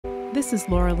This is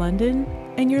Laura London,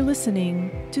 and you're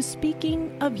listening to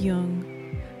Speaking of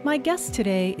Jung. My guest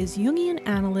today is Jungian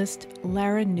analyst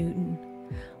Lara Newton.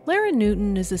 Lara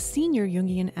Newton is a senior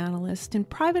Jungian analyst in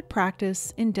private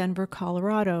practice in Denver,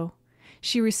 Colorado.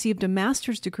 She received a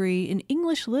master's degree in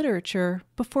English literature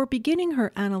before beginning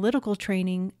her analytical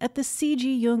training at the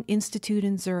C.G. Jung Institute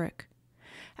in Zürich.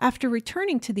 After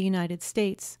returning to the United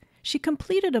States, she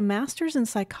completed a master's in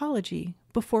psychology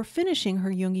before finishing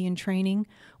her Jungian training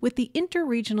with the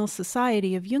Interregional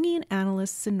Society of Jungian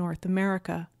Analysts in North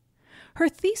America. Her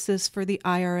thesis for the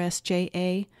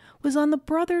IRSJA was on the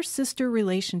brother-sister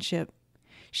relationship.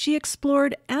 She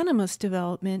explored animus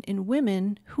development in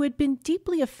women who had been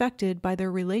deeply affected by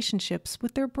their relationships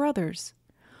with their brothers.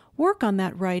 Work on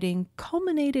that writing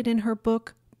culminated in her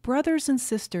book, Brothers and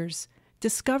Sisters,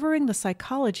 Discovering the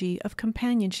Psychology of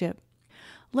Companionship.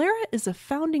 Lara is a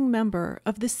founding member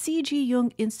of the C.G.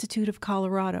 Jung Institute of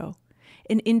Colorado,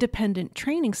 an independent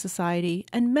training society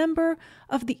and member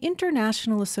of the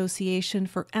International Association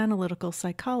for Analytical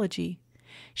Psychology.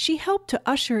 She helped to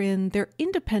usher in their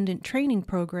independent training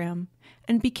program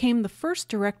and became the first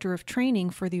director of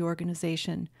training for the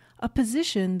organization, a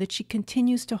position that she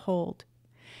continues to hold.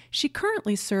 She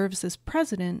currently serves as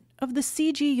president of the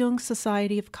C.G. Jung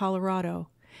Society of Colorado,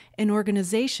 an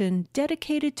organization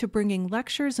dedicated to bringing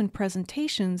lectures and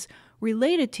presentations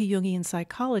related to Jungian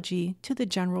psychology to the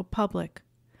general public.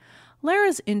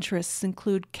 Lara's interests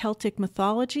include Celtic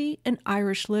mythology and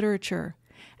Irish literature,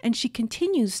 and she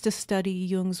continues to study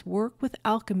Jung's work with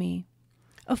alchemy.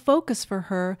 A focus for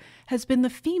her has been the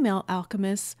female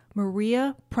alchemist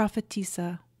Maria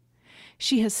Prophetissa.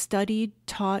 She has studied,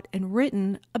 taught, and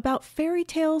written about fairy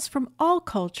tales from all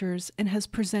cultures and has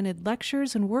presented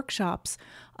lectures and workshops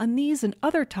on these and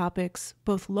other topics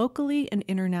both locally and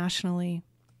internationally.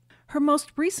 Her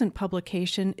most recent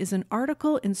publication is an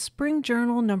article in Spring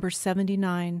Journal number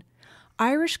 79,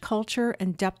 Irish Culture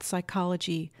and Depth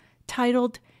Psychology,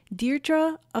 titled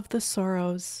Deirdre of the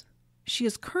Sorrows. She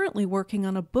is currently working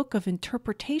on a book of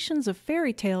interpretations of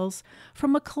fairy tales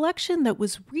from a collection that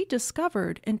was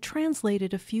rediscovered and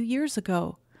translated a few years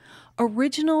ago,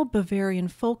 Original Bavarian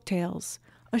Folk Tales,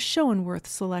 a Schoenworth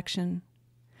selection.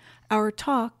 Our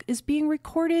talk is being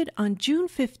recorded on June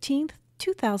 15th,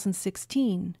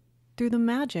 2016, through the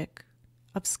magic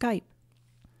of Skype.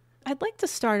 I'd like to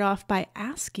start off by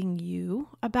asking you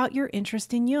about your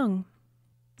interest in Jung.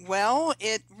 Well,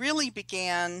 it really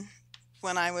began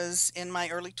when I was in my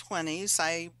early 20s.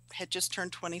 I had just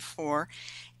turned 24,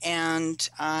 and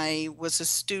I was a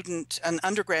student, an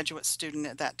undergraduate student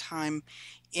at that time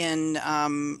in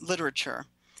literature.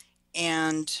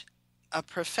 And a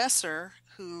professor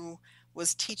who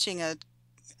was teaching an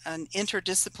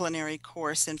interdisciplinary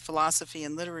course in philosophy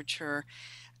and literature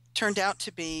turned out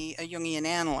to be a Jungian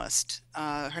analyst.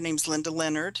 Her name's Linda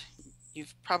Leonard.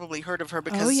 You've probably heard of her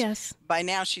because yes. By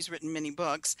now she's written many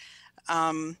books.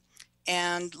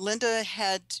 And Linda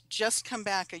had just come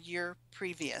back a year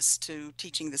previous to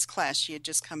teaching this class. She had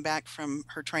just come back from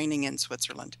her training in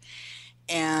Switzerland.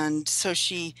 And so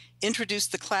she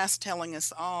introduced the class telling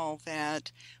us all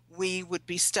that we would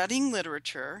be studying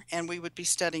literature and we would be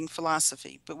studying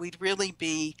philosophy, but we'd really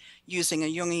be using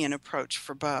a Jungian approach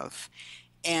for both.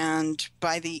 And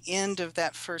by the end of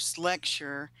that first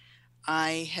lecture,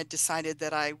 I had decided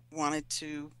that I wanted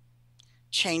to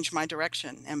change my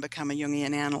direction and become a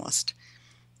Jungian analyst.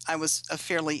 I was a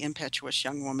fairly impetuous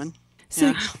young woman.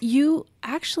 So you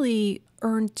actually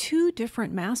earned two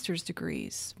different master's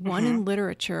degrees, one in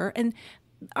literature. And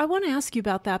I want to ask you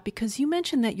about that because you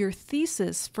mentioned that your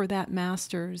thesis for that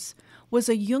master's was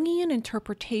a Jungian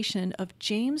interpretation of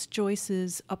James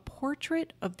Joyce's A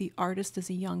Portrait of the Artist as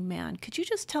a Young Man. Could you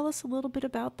just tell us a little bit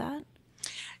about that?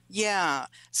 Yeah.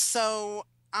 So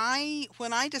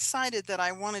when I decided that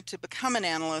I wanted to become an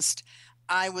analyst,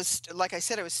 I was, like I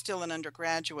said, I was still an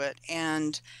undergraduate,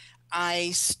 and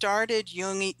I started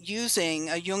using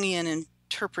a Jungian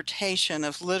interpretation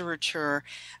of literature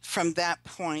from that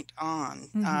point on.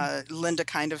 Linda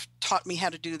kind of taught me how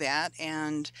to do that,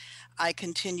 and I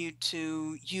continued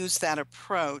to use that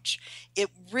approach. It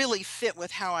really fit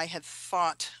with how I had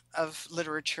thought of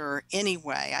literature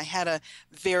anyway. I had a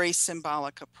very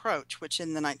symbolic approach, which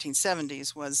in the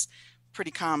 1970s was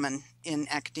pretty common in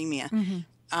academia.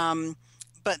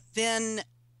 But then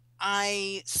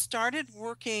I started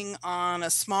working on a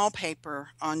small paper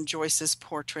on Joyce's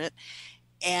portrait,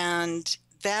 and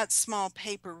that small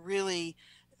paper really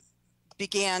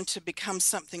began to become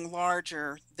something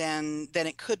larger than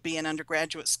it could be in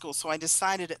undergraduate school. So I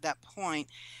decided at that point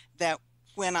that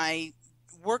when I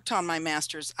worked on my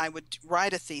master's, I would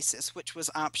write a thesis, which was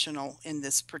optional in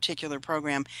this particular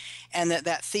program, and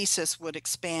that thesis would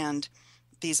expand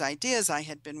these ideas I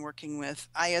had been working with.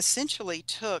 I essentially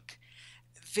took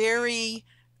very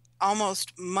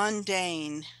almost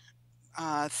mundane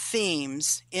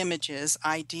themes, images,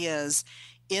 ideas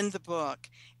in the book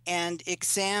and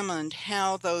examined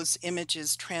how those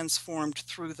images transformed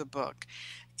through the book.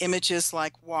 Images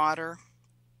like water,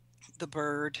 the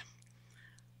bird,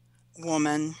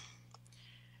 woman,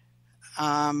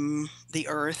 the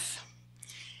earth.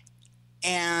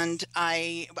 And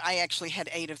I actually had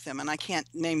 8 of them, and I can't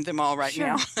name them all right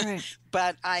now. Right.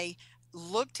 But I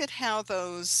looked at how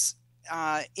those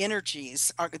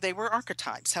energies, they were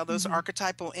archetypes, how those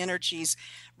archetypal energies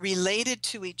related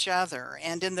to each other.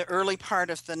 And in the early part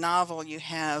of the novel, you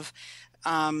have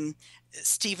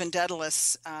Stephen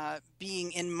Dedalus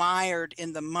being admired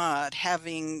in the mud,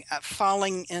 having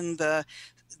falling in the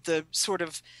sort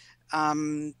of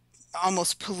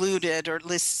almost polluted, or at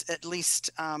least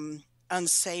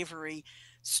unsavory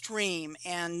stream,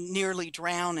 and nearly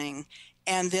drowning.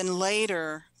 And then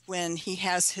later, when he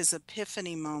has his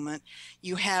epiphany moment,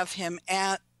 you have him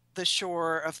at the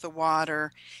shore of the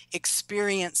water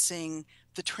experiencing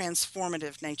the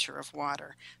transformative nature of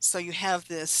water. So you have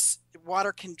this,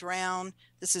 water can drown.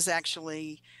 This is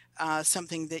actually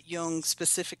something that Jung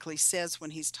specifically says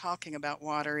when he's talking about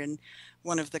water in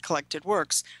one of the collected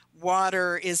works.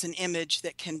 Water is an image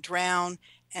that can drown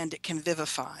and it can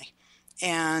vivify.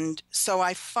 And so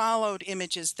I followed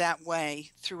images that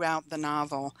way throughout the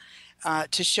novel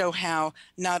to show how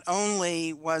not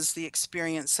only was the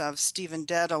experience of Stephen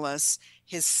Dedalus,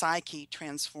 his psyche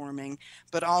transforming,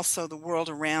 but also the world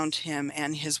around him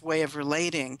and his way of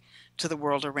relating to the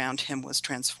world around him was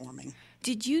transforming.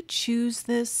 Did you choose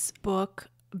this book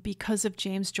because of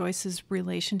James Joyce's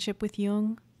relationship with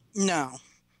Jung? No.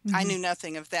 I knew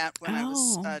nothing of that when I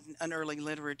was an early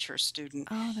literature student.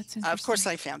 Oh, that's interesting. Of course,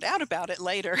 I found out about it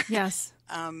later. Yes.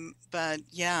 But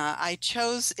yeah, I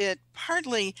chose it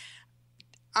partly.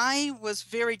 I was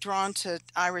very drawn to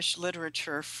Irish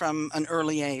literature from an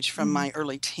early age, from my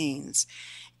early teens.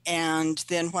 And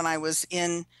then when I was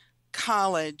in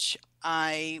college,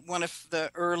 one of the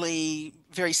early,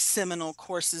 very seminal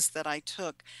courses that I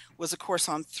took was a course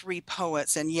on 3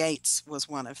 poets, and Yeats was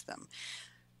one of them.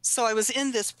 So I was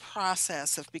in this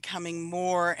process of becoming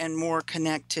more and more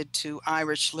connected to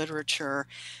Irish literature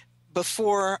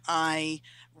before I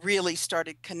really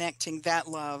started connecting that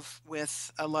love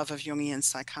with a love of Jungian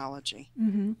psychology.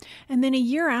 And then a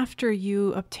year after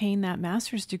you obtained that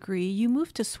master's degree, you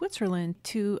moved to Switzerland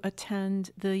to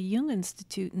attend the Jung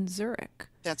Institute in Zurich.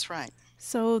 That's right.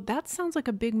 So that sounds like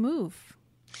a big move.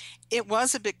 It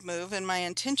was a big move, and my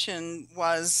intention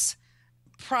was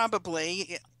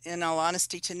probably, in all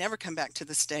honesty, to never come back to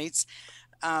the States.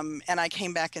 And I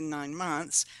came back in 9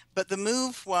 months. But the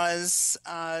move was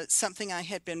something I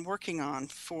had been working on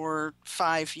for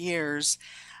 5 years.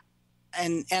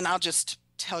 And I'll just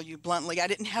tell you bluntly, I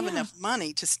didn't have enough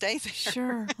money to stay there.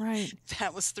 Sure, right.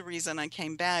 That was the reason I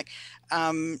came back.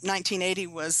 1980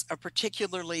 was a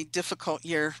particularly difficult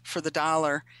year for the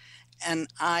dollar. And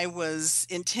I was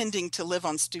intending to live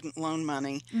on student loan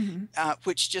money,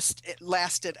 which just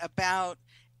lasted about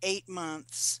 8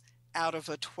 months out of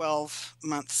a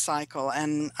 12-month cycle.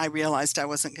 And I realized I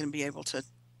wasn't going to be able to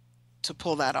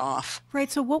pull that off.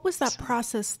 Right. So what was that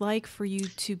process like for you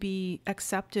to be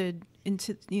accepted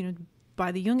into,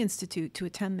 by the Jung Institute to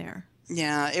attend there?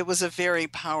 Yeah, it was a very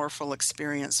powerful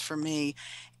experience for me.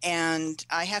 And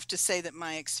I have to say that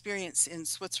my experience in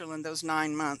Switzerland, those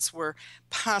 9 months, were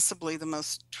possibly the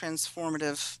most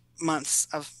transformative months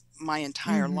of my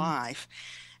entire life.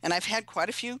 And I've had quite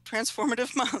a few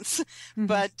transformative months.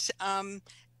 But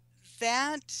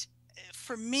that,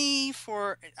 for me,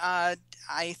 I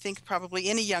think probably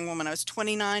any young woman, I was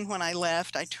 29 when I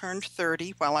left. I turned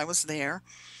 30 while I was there.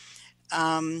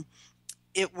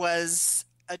 It was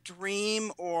a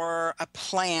dream or a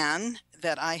plan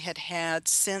that I had had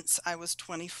since I was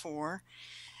 24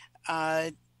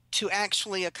 to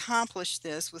actually accomplish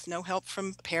this with no help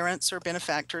from parents or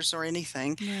benefactors or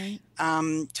anything,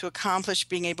 to accomplish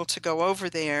being able to go over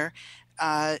there,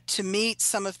 to meet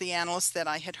some of the analysts that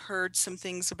I had heard some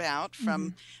things about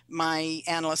from my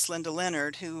analyst, Linda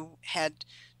Leonard, who had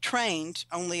trained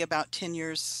only about 10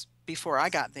 years before I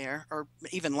got there, or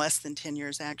even less than 10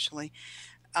 years actually.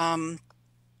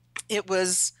 It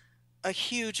was a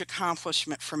huge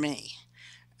accomplishment for me.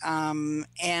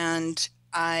 And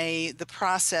the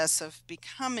process of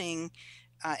becoming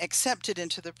accepted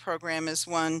into the program is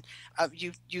one,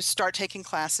 you start taking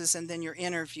classes and then you're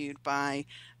interviewed by,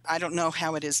 I don't know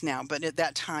how it is now, but at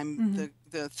that time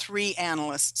the three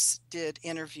analysts did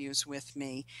interviews with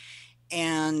me.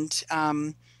 And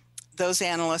those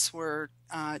analysts were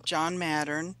John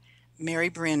Mattern, Mary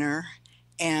Brenner,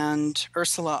 and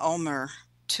Ursula Ulmer.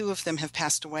 Two of them have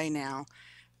passed away now.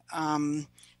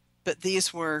 But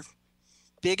these were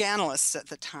big analysts at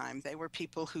the time. They were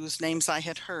people whose names I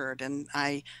had heard, and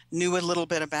I knew a little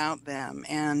bit about them.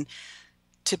 And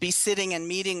to be sitting and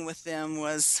meeting with them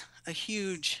was a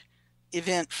huge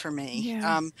event for me.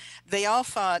 Yeah. They all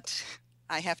thought,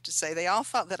 I have to say, they all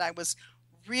thought that I was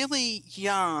really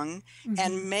young,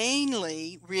 and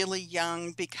mainly really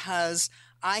young because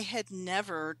I had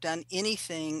never done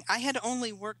anything. I had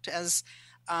only worked as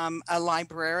a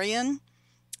librarian,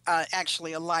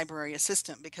 actually a library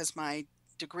assistant, because my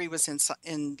degree was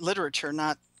in literature,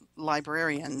 not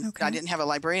librarian. Okay. I didn't have a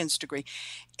librarian's degree.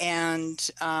 And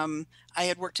I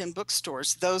had worked in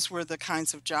bookstores. Those were the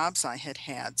kinds of jobs I had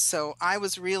had. So I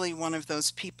was really one of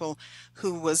those people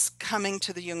who was coming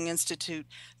to the Jung Institute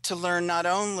to learn not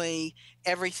only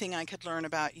everything I could learn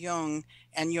about Jung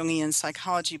and Jungian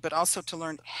psychology, but also to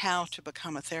learn how to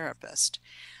become a therapist.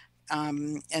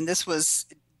 And that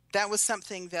was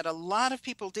something that a lot of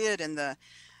people did in the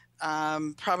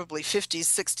probably 50s,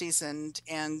 60s,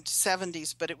 and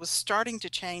 70s, but it was starting to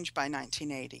change by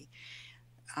 1980.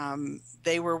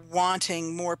 They were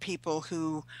wanting more people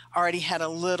who already had a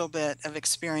little bit of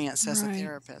experience as a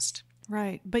therapist.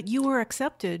 Right. But you were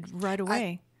accepted right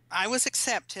away. I was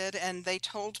accepted, and they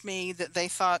told me that they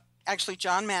thought, actually,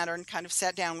 John Mattern kind of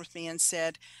sat down with me and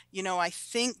said, you know, I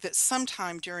think that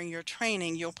sometime during your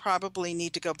training, you'll probably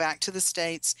need to go back to the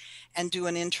States and do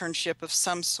an internship of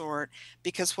some sort,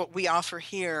 because what we offer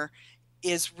here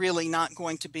is really not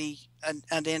going to be an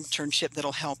internship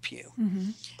that'll help you.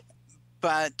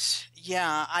 But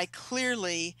yeah, I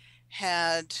clearly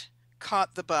had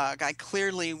caught the bug. I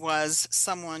clearly was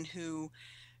someone who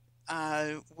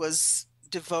was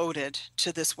devoted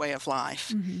to this way of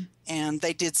life. And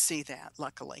they did see that,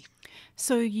 luckily.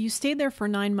 So you stayed there for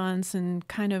 9 months and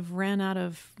kind of ran out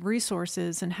of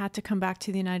resources and had to come back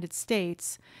to the United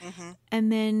States.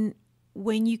 And then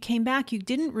when you came back, you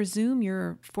didn't resume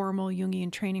your formal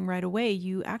Jungian training right away.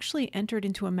 You actually entered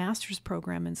into a master's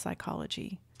program in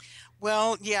psychology.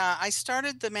 Well, yeah, I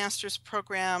started the master's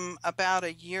program about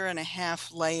a year and a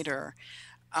half later,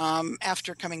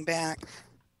 after coming back.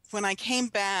 When I came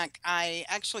back,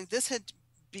 this had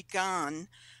begun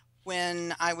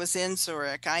when I was in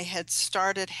Zurich. I had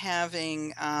started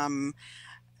having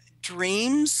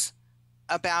dreams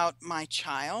about my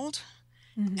child,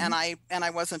 and I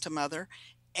wasn't a mother.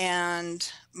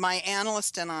 And my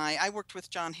analyst and I worked with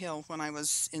John Hill when I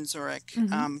was in Zurich.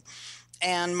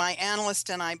 And my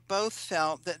analyst and I both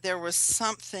felt that there was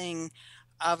something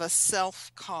of a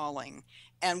self-calling.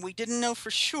 And we didn't know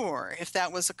for sure if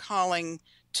that was a calling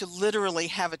to literally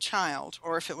have a child,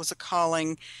 or if it was a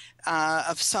calling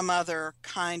of some other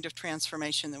kind of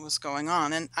transformation that was going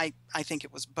on. And I think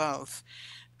it was both.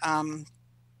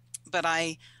 But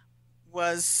I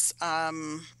was,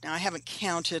 now I haven't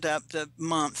counted up the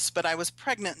months, but I was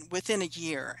pregnant within a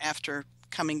year after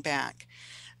coming back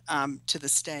to the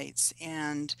States.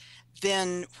 And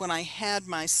then when I had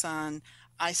my son,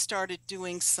 I started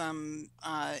doing some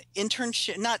not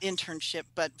internship,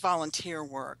 but volunteer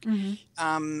work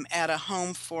at a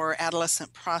home for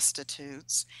adolescent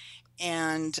prostitutes.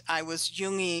 And I was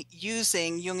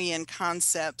using Jungian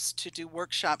concepts to do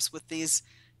workshops with these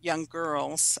young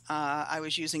girls. I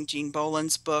was using Jean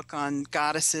Boland's book on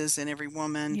goddesses in every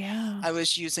woman. Yeah. I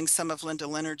was using some of Linda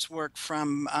Leonard's work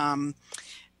from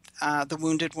The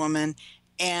Wounded Woman.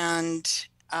 And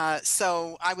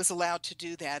so I was allowed to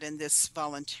do that in this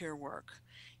volunteer work.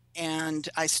 And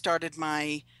I started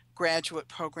my graduate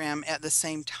program at the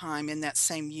same time in that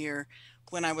same year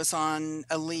when I was on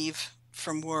a leave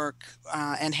from work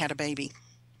and had a baby.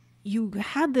 You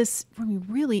had this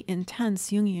really intense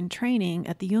Jungian training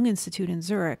at the Jung Institute in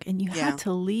Zurich, and you had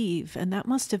to leave. And that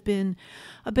must have been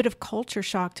a bit of culture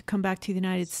shock to come back to the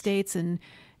United States and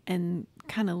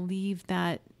kind of leave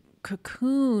that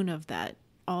cocoon of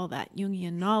all that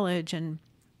Jungian knowledge and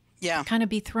kind of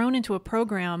be thrown into a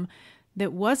program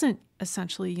that wasn't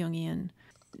essentially Jungian.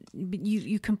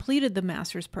 You completed the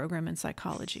master's program in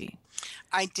psychology.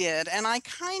 I did. And I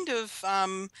kind of,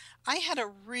 I had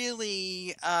a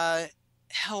really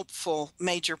helpful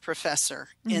major professor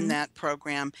in that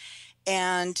program.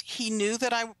 And he knew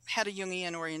that I had a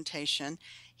Jungian orientation.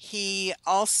 He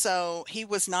was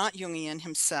not Jungian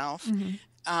himself,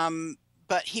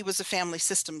 but he was a family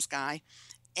systems guy.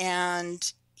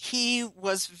 And he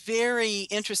was very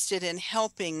interested in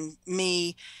helping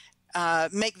me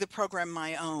make the program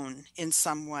my own in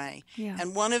some way. Yeah.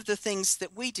 And one of the things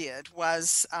that we did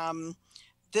was,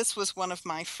 this was one of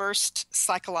my first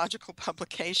psychological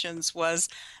publications, was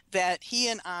that he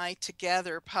and I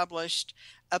together published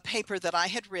a paper that I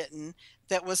had written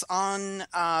that was on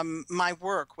my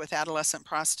work with adolescent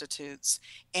prostitutes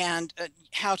and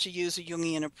how to use a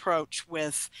Jungian approach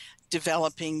with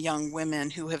developing young women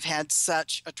who have had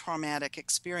such a traumatic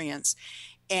experience.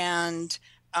 And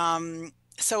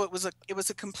so it was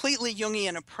a completely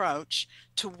Jungian approach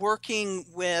to working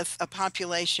with a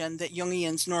population that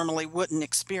Jungians normally wouldn't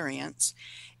experience.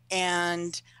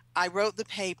 And I wrote the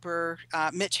paper.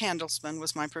 Mitch Handelsman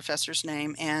was my professor's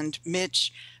name, and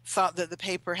Mitch thought that the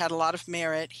paper had a lot of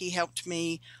merit. He helped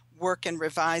me work and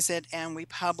revise it, and we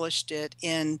published it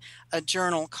in a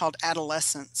journal called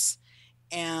Adolescents.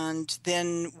 And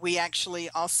then we actually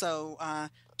also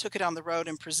took it on the road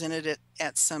and presented it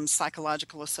at some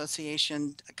psychological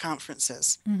association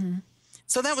conferences. Mm-hmm.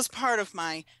 So that was part of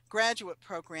my graduate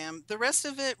program. The rest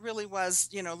of it really was,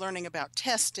 learning about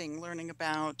testing, learning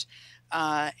about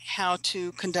how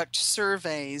to conduct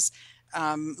surveys,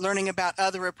 learning about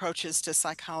other approaches to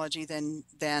psychology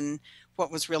than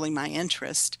what was really my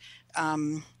interest.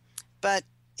 But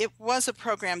it was a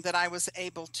program that I was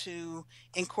able to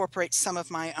incorporate some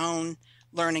of my own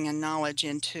learning and knowledge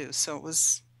into. So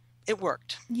it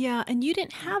worked. Yeah, and you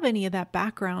didn't have any of that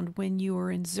background when you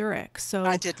were in Zurich. So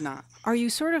I did not. Are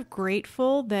you sort of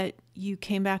grateful that you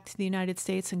came back to the United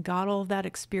States and got all of that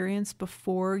experience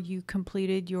before you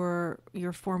completed your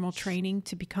formal training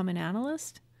to become an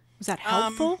analyst? Was that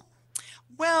helpful?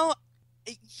 Well,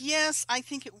 yes, I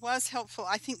think it was helpful.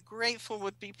 I think grateful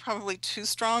would be probably too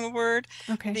strong a word.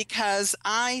 Okay. Because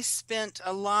I spent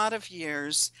a lot of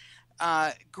years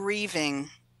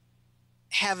grieving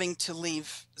having to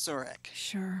leave Zurich.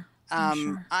 Sure.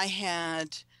 Sure.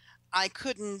 I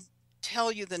couldn't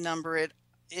tell you the number.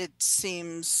 It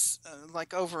seems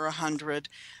like over 100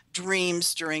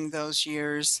 dreams during those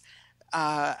years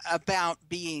about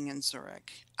being in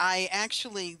Zurich.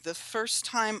 The first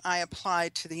time I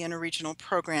applied to the interregional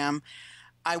program,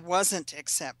 I wasn't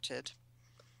accepted.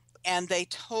 And they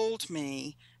told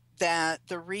me that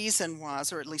the reason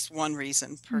was, or at least one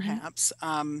reason perhaps,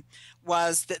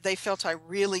 was that they felt I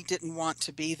really didn't want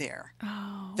to be there,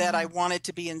 that I wanted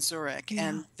to be in Zurich,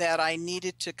 and that I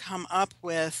needed to come up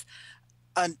with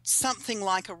something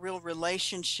like a real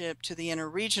relationship to the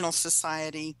interregional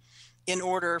society in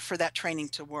order for that training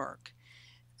to work.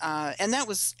 And that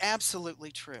was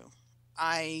absolutely true.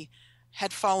 I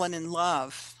had fallen in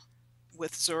love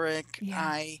with Zurich.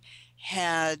 Yeah.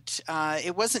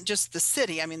 It wasn't just the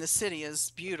city. I mean, the city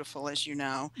is beautiful, as you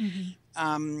know.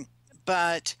 Mm-hmm.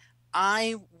 But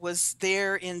I was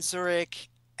there in Zurich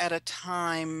at a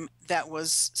time that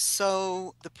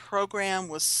the program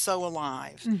was so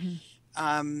alive.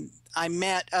 Mm-hmm. I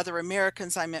met other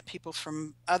Americans. I met people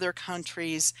from other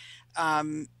countries.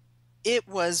 It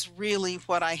was really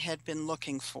what I had been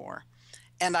looking for.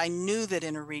 And I knew that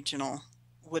interregional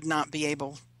would not be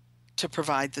able to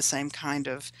provide the same kind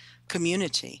of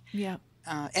community. Yeah.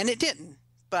 And it didn't.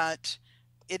 But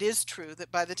it is true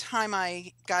that by the time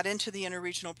I got into the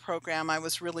interregional program, I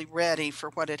was really ready for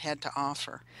what it had to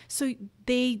offer. So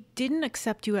they didn't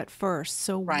accept you at first.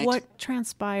 So Right. What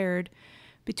transpired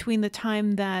between the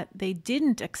time that they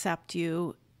didn't accept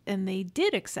you and they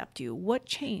did accept you? What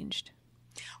changed?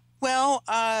 Well,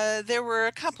 there were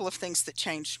a couple of things that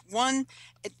changed. One,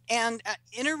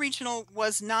 interregional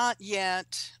was not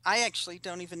yet, I actually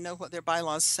don't even know what their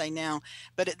bylaws say now,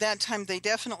 but at that time they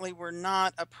definitely were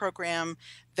not a program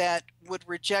that would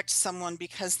reject someone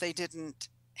because they didn't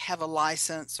have a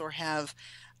license or have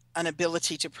an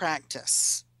ability to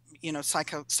practice,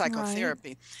 psychotherapy.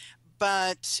 Right.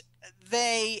 But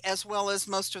they, as well as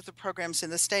most of the programs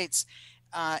in the States,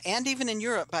 and even in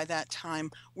Europe by that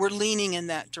time, were leaning in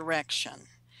that direction.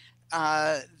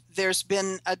 There's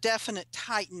been a definite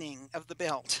tightening of the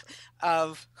belt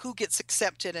of who gets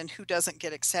accepted and who doesn't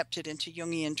get accepted into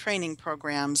Jungian training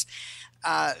programs,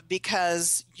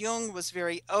 because Jung was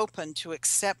very open to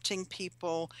accepting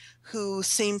people who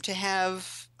seemed to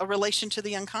have a relation to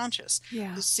the unconscious,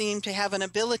 Yeah. who seemed to have an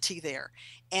ability there.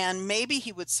 And maybe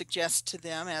he would suggest to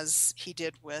them, as he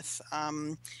did with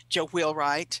Joe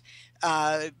Wheelwright,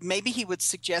 maybe he would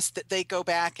suggest that they go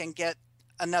back and get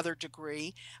another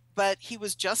degree, but he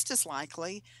was just as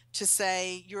likely to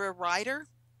say, you're a writer,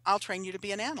 I'll train you to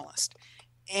be an analyst.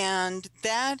 And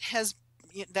that has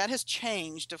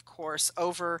changed, of course,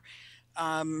 over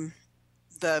the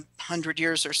 100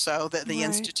 years or so that the Right.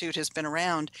 Institute has been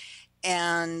around.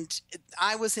 And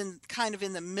I was kind of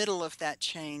in the middle of that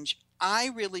change.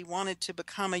 I really wanted to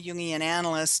become a Jungian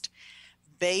analyst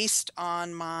based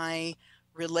on my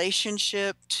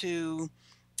relationship to,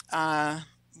 well,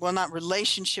 not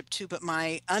relationship to, but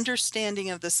my understanding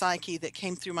of the psyche that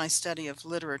came through my study of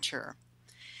literature.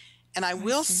 And I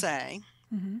will see. say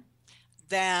Mm-hmm.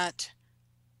 that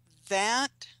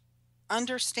that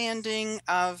understanding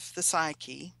of the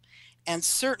psyche, and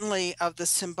certainly of the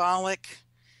symbolic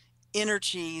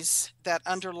energies that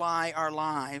underlie our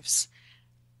lives,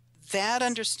 that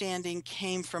understanding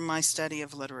came from my study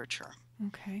of literature.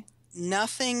 Okay.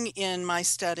 Nothing in my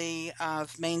study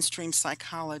of mainstream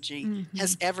psychology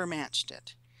has ever matched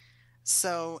it.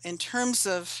 So in terms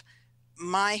of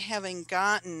my having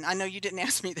gotten, I know you didn't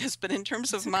ask me this, but in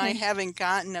terms of my having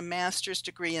gotten a master's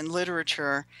degree in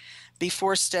literature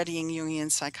before studying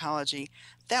Jungian psychology,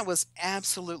 that was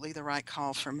absolutely the right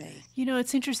call for me. You know,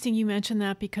 it's interesting you mentioned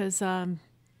that because I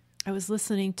was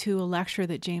listening to a lecture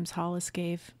that James Hollis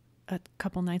gave a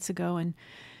couple nights ago, and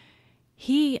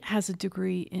he has a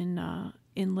degree in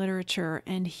literature,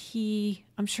 and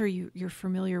I'm sure you're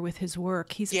familiar with his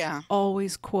work. He's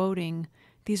always quoting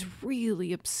these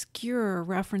really obscure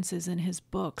references in his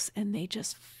books, and they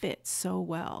just fit so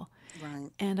well.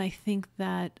 Right. And I think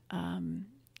that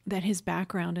that his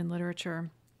background in literature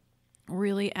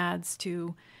really adds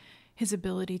to his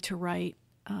ability to write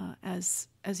as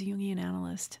a Jungian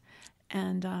analyst.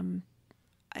 And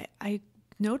I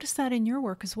noticed that in your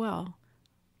work as well.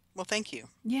 Well, thank you.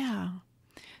 Yeah.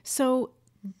 So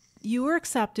you were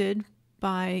accepted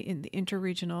in the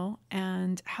Interregional,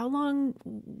 and how long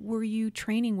were you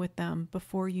training with them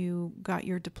before you got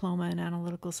your diploma in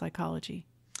analytical psychology?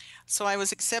 So I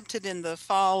was accepted in the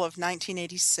fall of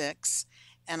 1986,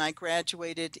 and I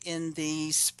graduated in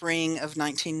the spring of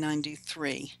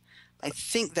 1993. I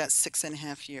think that's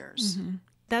 6.5 years. Mm-hmm.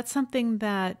 That's something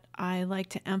that I like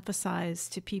to emphasize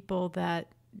to people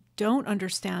that don't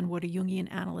understand what a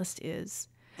Jungian analyst is.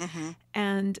 Mm-hmm.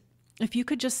 And if you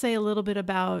could just say a little bit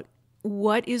about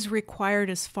what is required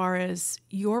as far as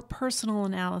your personal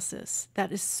analysis,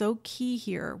 that is so key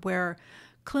here, where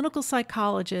clinical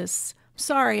psychologists,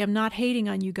 sorry, I'm not hating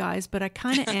on you guys, but I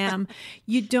kind of am,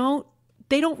 they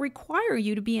don't require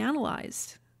you to be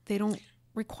analyzed. They don't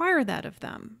require that of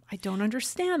them. I don't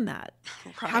understand that.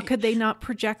 Right. How could they not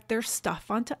project their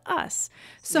stuff onto us?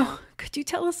 So could you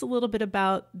tell us a little bit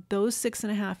about those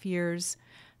 6.5 years?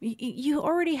 You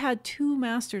already had 2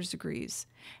 master's degrees,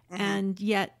 and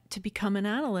yet to become an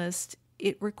analyst,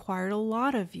 it required a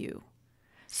lot of you.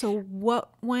 So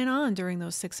what went on during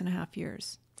those 6.5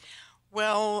 years?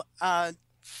 Well,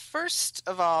 first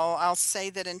of all, I'll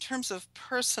say that in terms of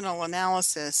personal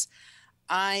analysis,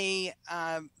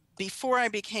 before I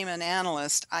became an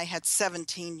analyst, I had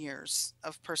 17 years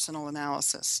of personal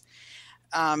analysis.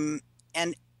 And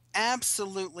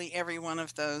absolutely every one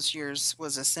of those years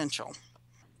was essential.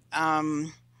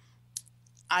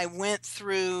 I went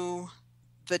through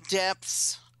the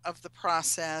depths of the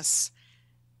process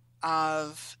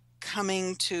of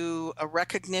coming to a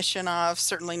recognition of,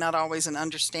 certainly not always an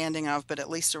understanding of, but at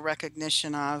least a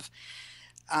recognition of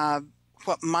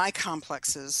what my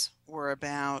complexes were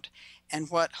about and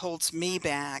what holds me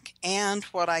back and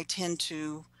what I tend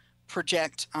to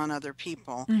project on other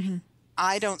people. Mm-hmm.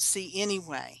 I don't see any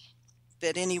way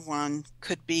that anyone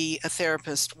could be a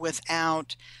therapist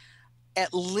without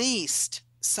at least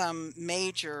some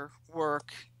major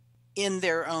work in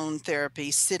their own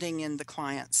therapy, sitting in the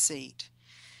client's seat.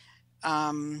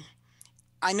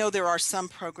 I know there are some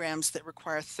programs that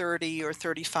require 30 or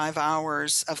 35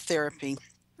 hours of therapy.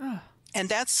 Oh. And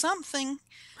that's something.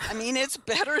 I mean, it's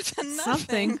better than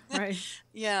nothing. Something, right.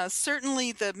 Yeah,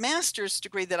 certainly the master's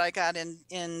degree that I got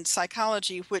in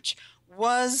psychology, which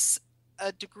was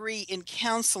a degree in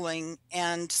counseling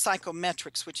and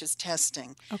psychometrics, which is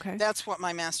testing. Okay. That's what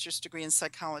my master's degree in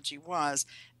psychology was.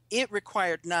 It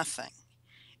required nothing.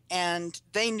 And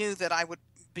they knew that I would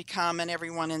become, and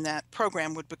everyone in that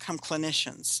program would become,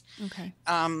 clinicians. Okay.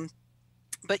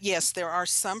 But yes, there are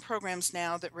some programs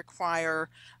now that require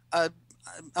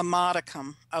a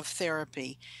modicum of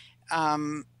therapy.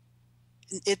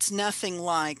 It's nothing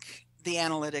like the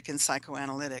analytic and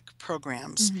psychoanalytic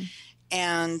programs. Mm-hmm.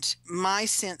 And my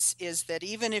sense is that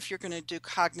even if you're going to do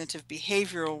cognitive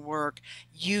behavioral work,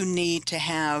 you need to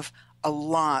have a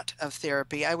lot of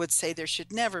therapy. I would say there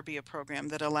should never be a program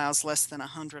that allows less than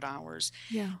 100 hours.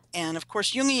 Yeah. And of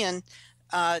course, Jungian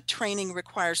training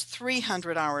requires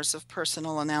 300 hours of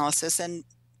personal analysis. And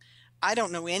I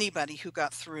don't know anybody who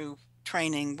got through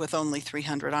training with only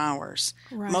 300 hours.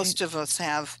 Right. Most of us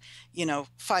have,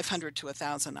 500 to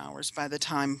 1,000 hours by the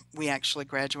time we actually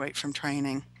graduate from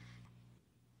training.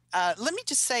 Let me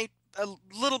just say a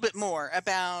little bit more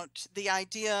about the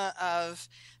idea of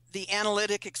the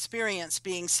analytic experience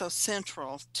being so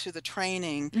central to the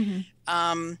training.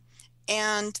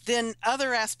 And then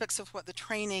other aspects of what the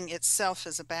training itself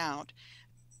is about.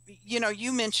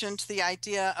 You mentioned the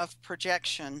idea of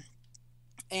projection,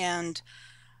 and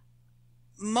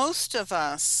most of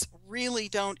us really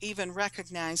don't even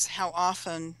recognize how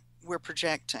often we're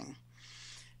projecting.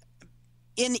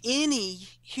 In any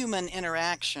human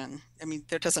interaction, I mean,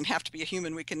 there doesn't have to be a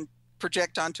human, we can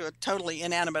project onto a totally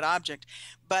inanimate object,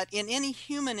 but in any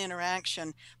human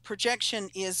interaction, projection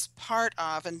is part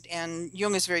of, and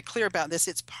Jung is very clear about this,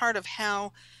 it's part of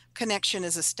how connection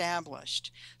is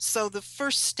established. So the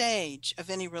first stage of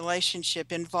any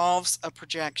relationship involves a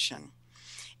projection.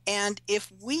 And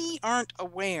if we aren't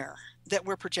aware that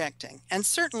we're projecting, and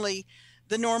certainly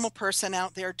the normal person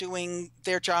out there doing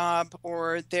their job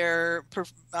or they're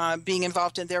being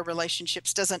involved in their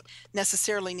relationships doesn't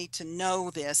necessarily need to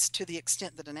know this to the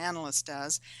extent that an analyst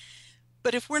does.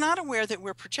 But if we're not aware that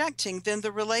we're projecting, then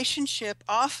the relationship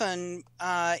often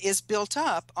is built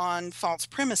up on false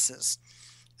premises.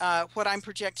 What I'm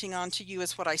projecting onto you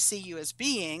is what I see you as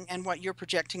being, and what you're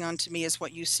projecting onto me is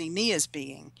what you see me as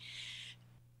being.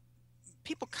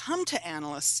 People come to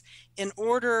analysts in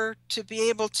order to be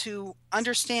able to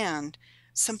understand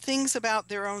some things about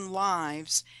their own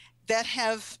lives that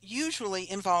have usually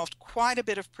involved quite a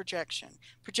bit of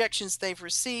projections they've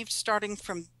received, starting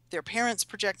from their parents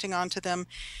projecting onto them,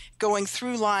 going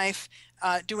through life,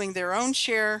 doing their own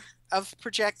share of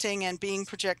projecting and being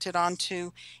projected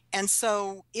onto. And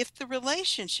so if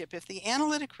the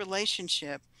analytic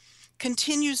relationship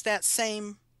continues that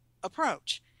same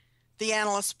approach, the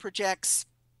analyst projects,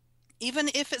 even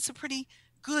if it's a pretty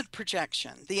good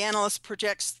projection, the analyst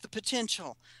projects the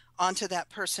potential onto that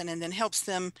person and then helps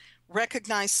them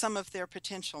recognize some of their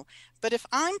potential. But if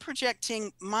I'm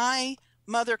projecting my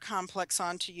mother complex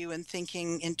onto you and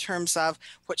thinking in terms of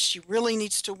what she really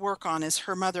needs to work on is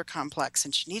her mother complex,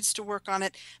 and she needs to work on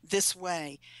it this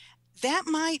way, that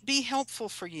might be helpful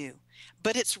for you,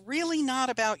 but it's really not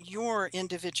about your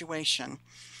individuation.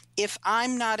 If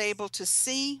I'm not able to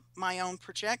see my own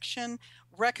projection,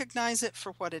 recognize it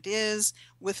for what it is,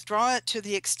 withdraw it to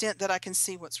the extent that I can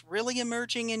see what's really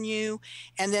emerging in you,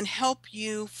 and then help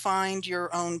you find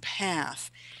your own path.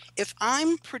 If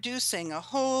I'm producing a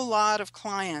whole lot of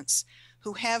clients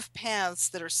who have paths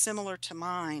that are similar to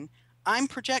mine, I'm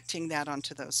projecting that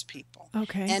onto those people.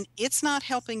 Okay. And it's not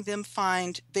helping them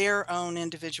find their own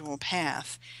individual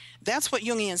path. That's what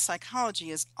Jungian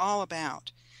psychology is all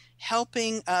about,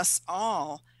 helping us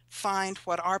all find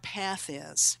what our path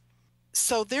is.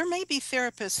 So there may be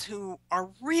therapists who are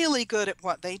really good at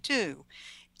what they do,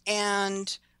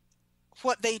 and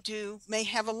what they do may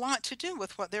have a lot to do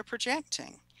with what they're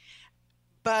projecting.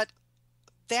 But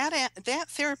that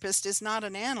therapist is not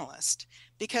an analyst,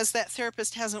 because that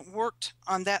therapist hasn't worked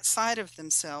on that side of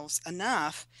themselves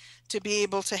enough to be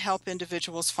able to help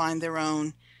individuals find their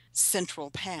own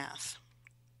central path.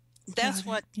 That's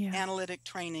what analytic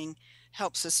training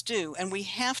helps us do. And we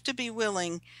have to be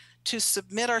willing to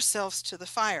submit ourselves to the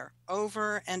fire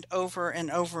over and over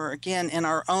and over again in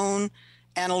our own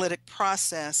analytic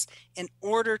process in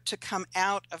order to come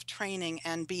out of training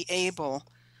and be able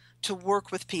to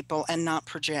work with people and not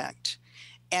project.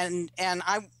 And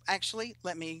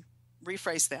let me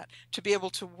rephrase that, to be able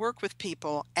to work with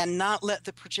people and not let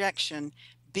the projection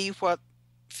be what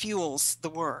fuels the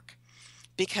work.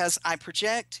 Because I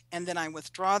project and then I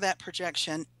withdraw that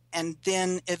projection, and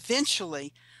then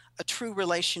eventually a true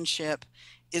relationship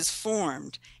is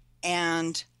formed.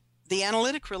 And the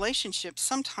analytic relationship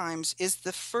sometimes is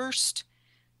the first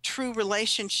true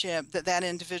relationship that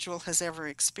individual has ever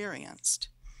experienced.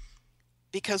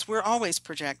 Because we're always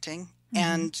projecting,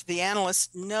 and the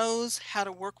analyst knows how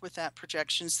to work with that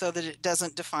projection so that it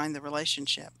doesn't define the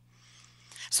relationship.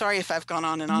 Sorry if I've gone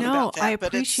on and on about that,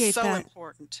 but it's so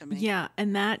important to me. Yeah,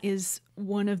 and that is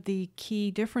one of the key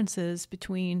differences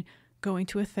between going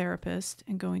to a therapist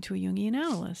and going to a Jungian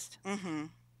analyst.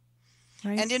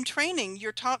 Right? And in training,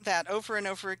 you're taught that over and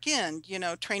over again.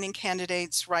 Training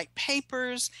candidates write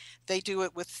papers. They do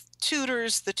it with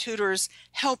tutors. The tutors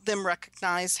help them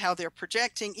recognize how they're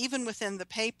projecting, even within the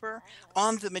paper,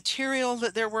 on the material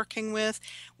that they're working with.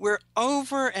 We're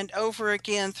over and over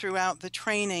again throughout the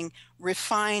training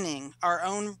refining our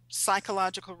own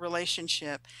psychological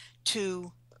relationship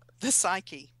to the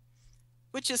psyche,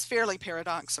 which is fairly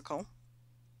paradoxical.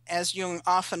 As Jung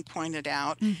often pointed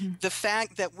out, the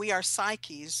fact that we are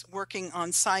psyches working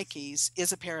on psyches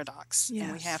is a paradox. Yes.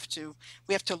 And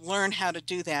we have to learn how to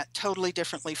do that totally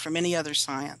differently from any other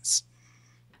science.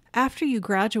 After you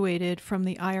graduated from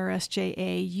the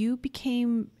IRSJA, you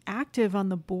became active on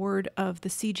the board of the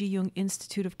C.G. Jung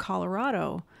Institute of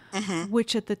Colorado, Hmm.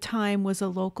 which at the time was a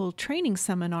local training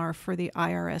seminar for the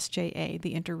IRSJA,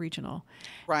 the interregional.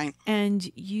 Right. And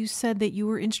you said that you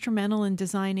were instrumental in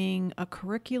designing a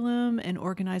curriculum and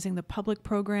organizing the public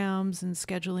programs and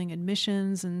scheduling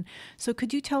admissions. And so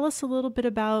could you tell us a little bit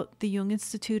about the Jung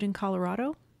Institute in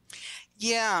Colorado?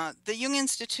 Yeah, the Jung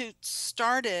Institute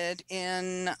started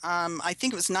in, I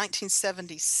think it was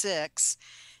 1976,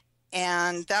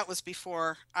 and that was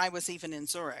before I was even in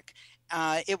Zurich.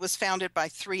 It was founded by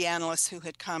three analysts who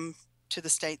had come to the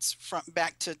States from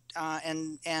back to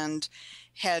and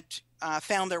had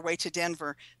found their way to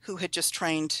Denver, who had just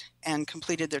trained and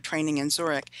completed their training in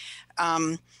Zurich.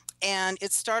 Um, and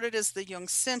it started as the Jung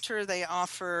Center. They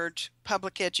offered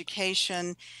public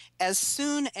education. As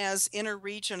soon as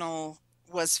Interregional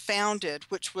was founded,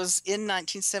 which was in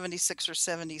 1976 or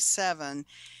 77,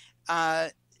 uh,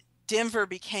 Denver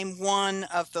became one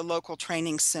of the local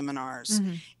training seminars.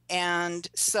 Mm-hmm. And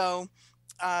so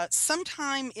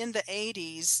sometime in the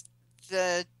 80s,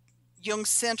 the Jung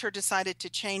Center decided to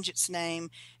change its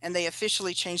name, and they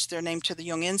officially changed their name to the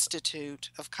Jung Institute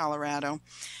of Colorado.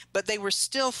 But they were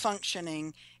still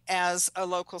functioning as a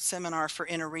local seminar for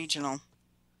interregional.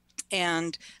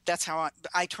 And that's how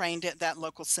I trained at that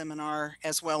local seminar,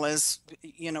 as well as,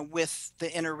 with the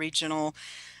interregional,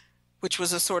 which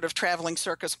was a sort of traveling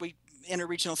circus.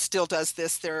 Interregional still does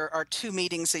this. There are 2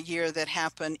 meetings a year that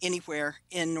happen anywhere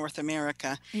in North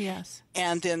America. Yes.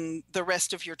 And then the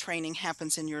rest of your training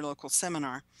happens in your local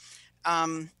seminar.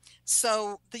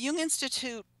 So the Jung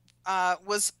Institute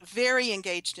was very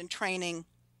engaged in training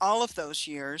all of those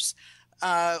years.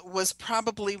 Was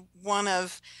probably one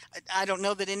of, I don't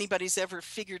know that anybody's ever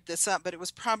figured this up, but it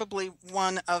was probably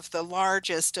one of the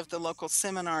largest of the local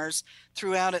seminars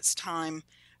throughout its time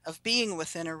of being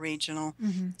within a regional.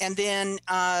 Mm-hmm. And then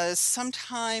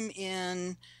sometime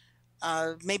in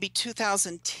maybe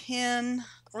 2010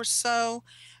 or so,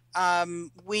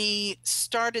 we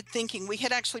started thinking, we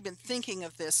had actually been thinking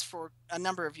of this for a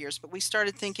number of years, but we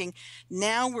started thinking,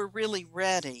 now we're really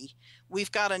ready.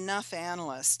 We've got enough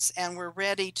analysts and we're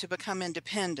ready to become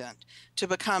independent, to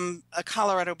become a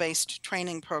Colorado-based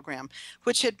training program,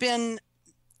 which had been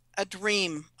a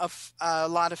dream of a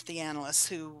lot of the analysts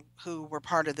who were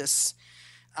part of this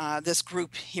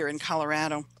group here in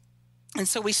Colorado. And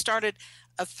so we started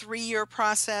a 3-year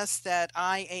process that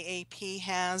IAAP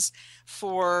has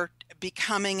for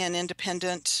becoming an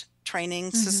independent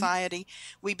training society.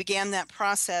 We began that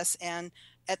process, and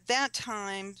at that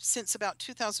time, since about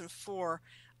 2004,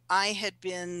 I had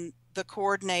been the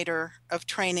coordinator of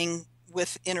training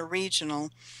with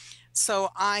Interregional. So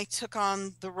I took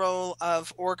on the role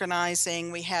of organizing.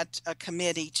 We had a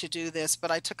committee to do this,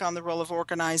 but I took on the role of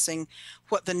organizing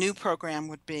what the new program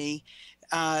would be.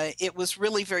 It was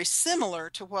really very similar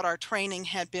to what our training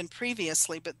had been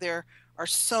previously, but there are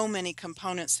so many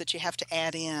components that you have to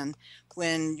add in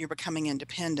when you're becoming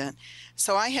independent.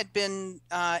 So I had been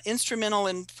instrumental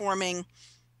in forming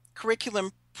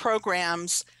curriculum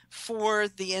programs for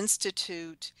the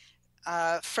Institute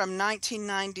from about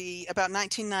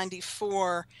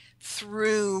 1994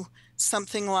 through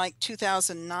something like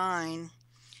 2009.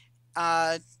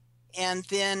 And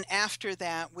then after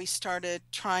that, we started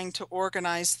trying to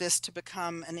organize this to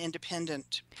become an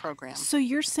independent program. So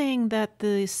you're saying that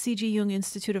the C.G. Jung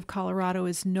Institute of Colorado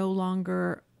is no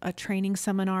longer a training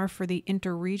seminar for the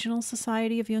Interregional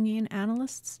Society of Jungian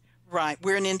Analysts? Right.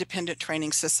 We're an independent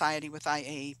training society with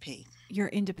IAAP. You're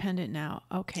independent now.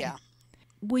 Okay. Yeah.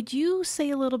 Would you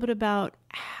say a little bit about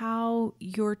how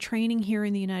your training here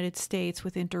in the United States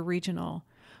with Interregional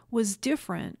was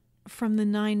different from the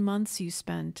 9 months you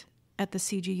spent at the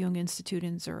C.G. Jung Institute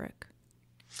in Zurich?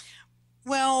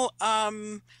 Well,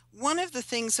 one of the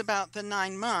things about the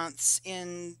 9 months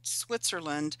in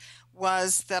Switzerland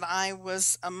was that I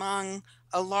was among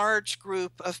a large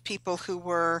group of people who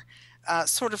were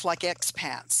sort of like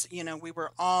expats. We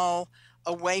were all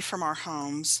away from our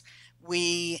homes.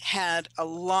 We had a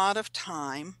lot of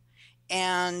time,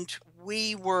 and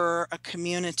we were a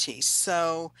community.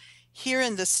 So here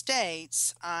in the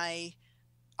States, I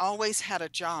always had a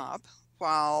job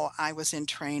while I was in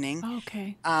training.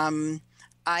 Okay.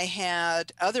 I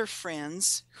had other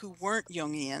friends who weren't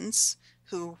Jungians,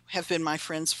 who have been my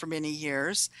friends for many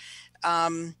years.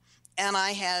 And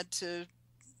I had to,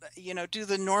 do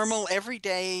the normal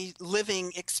everyday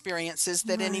living experiences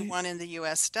that Right. anyone in the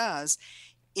US does.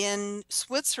 In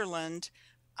Switzerland,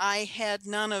 I had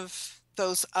none of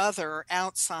those other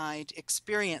outside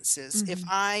experiences. If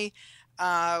I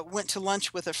went to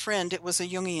lunch with a friend. It was a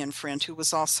Jungian friend who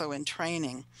was also in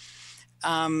training.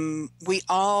 We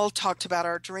all talked about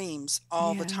our dreams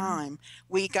all the time.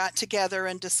 We got together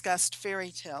and discussed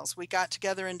fairy tales. We got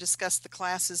together and discussed the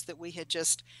classes that we had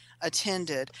just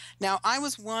attended. Now, I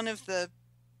was one of the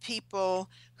people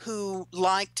who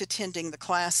liked attending the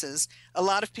classes. A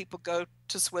lot of people go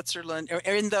to Switzerland, or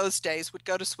in those days would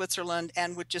go to Switzerland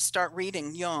and would just start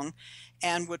reading Jung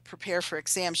and would prepare for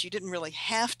exams. You didn't really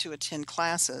have to attend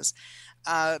classes.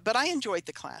 But I enjoyed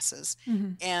the classes.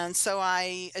 And so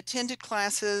I attended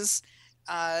classes,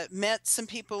 met some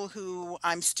people who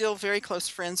I'm still very close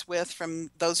friends with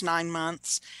from those 9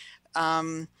 months,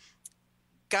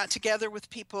 got together with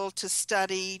people to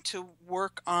study, to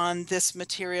work on this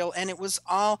material. And it was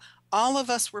all of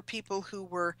us were people who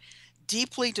were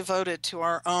deeply devoted to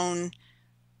our own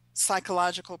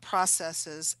psychological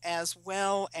processes, as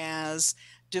well as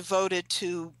devoted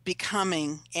to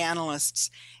becoming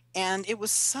analysts. And it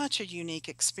was such a unique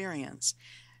experience.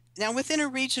 Now, within a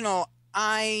regional,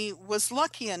 I was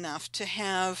lucky enough to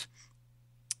have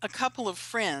a couple of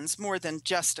friends, more than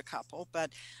just a couple,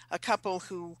 but a couple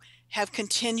who have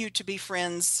continued to be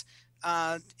friends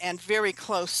and very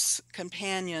close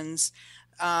companions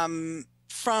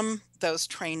from those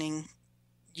training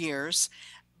years.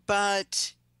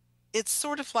 But it's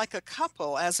sort of like a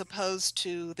couple, as opposed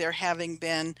to there having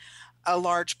been a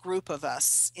large group of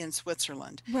us in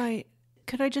Switzerland. Right.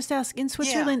 Could I just ask, in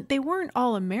Switzerland, they weren't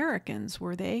all Americans,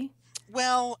 were they?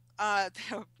 Well,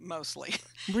 mostly.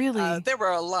 Really? There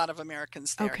were a lot of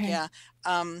Americans there. Okay. Yeah.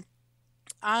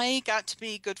 I got to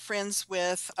be good friends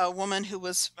with a woman who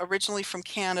was originally from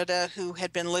Canada, who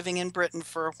had been living in Britain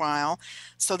for a while.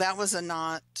 So that was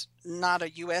not a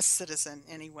U.S. citizen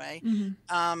anyway.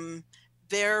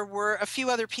 There were a few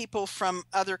other people from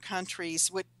other countries.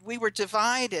 We were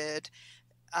divided.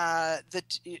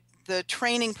 The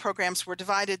training programs were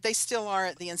divided. They still are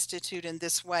at the Institute in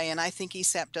this way, and I think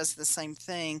ESAP does the same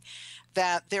thing,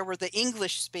 that there were the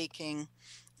English speaking,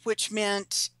 which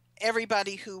meant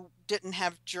everybody who didn't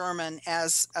have German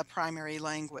as a primary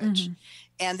language.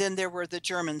 And then there were the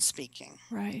German speaking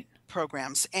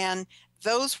programs. And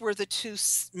those were the two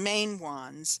main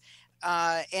ones.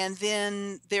 And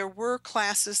then there were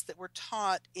classes that were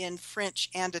taught in French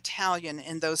and Italian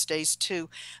in those days too,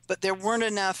 but there weren't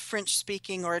enough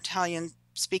French-speaking or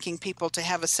Italian-speaking people to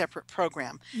have a separate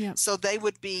program. So they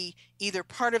would be either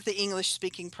part of the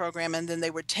English-speaking program, and then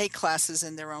they would take classes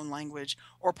in their own language,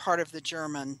 or part of the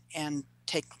German and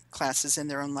take classes in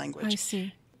their own language. I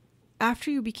see.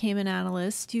 After you became an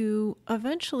analyst, you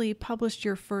eventually published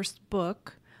your first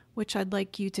book, which I'd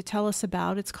like you to tell us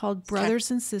about. It's called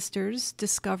Brothers and Sisters,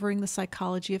 Discovering the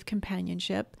Psychology of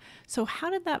Companionship. So how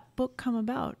did that book come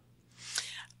about?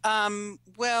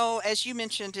 Well, as you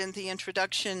mentioned in the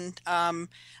introduction,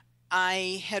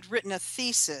 I had written a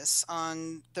thesis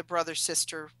on the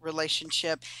brother-sister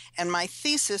relationship, and my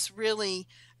thesis really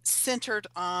centered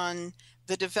on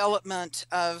the development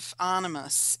of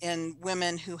animus in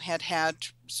women who had had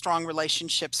strong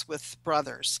relationships with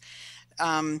brothers.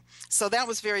 So that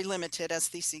was very limited, as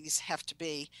theses have to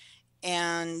be.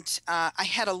 And I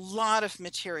had a lot of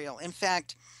material. In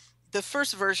fact, the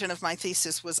first version of my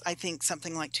thesis was, I think,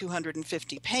 something like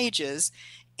 250 pages,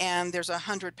 and there's a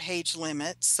 100-page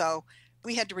limit. So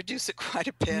we had to reduce it quite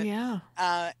a bit.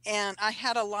 And I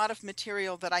had a lot of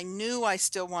material that I knew I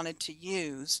still wanted to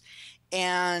use.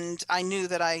 And I knew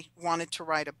that I wanted to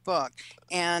write a book.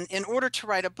 And in order to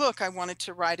write a book, I wanted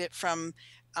to write it from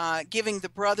giving the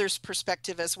brother's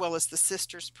perspective as well as the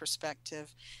sister's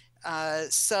perspective.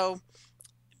 So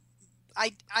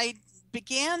I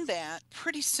began that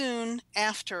pretty soon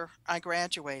after I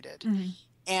graduated.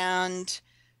 And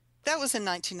that was in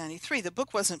 1993. The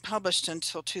book wasn't published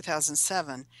until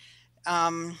 2007.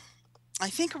 I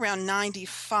think around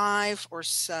 95 or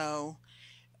so,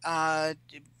 a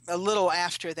little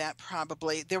after that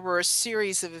probably, there were a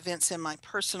series of events in my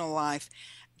personal life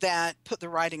that put the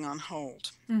writing on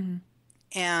hold.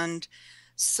 And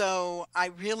so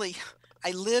I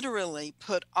literally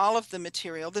put all of the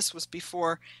material, this was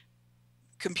before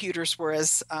computers were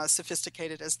as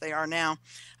sophisticated as they are now,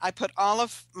 I put all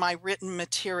of my written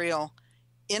material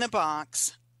in a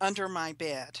box under my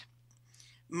bed,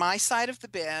 my side of the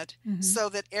bed, so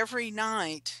that every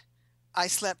night I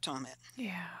slept on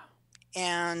it.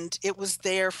 And it was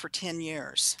there for 10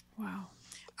 years. Wow.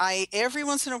 I every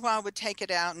once in a while would take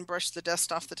it out and brush the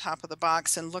dust off the top of the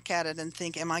box and look at it and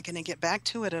think, am I going to get back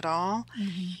to it at all?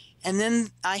 And then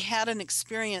I had an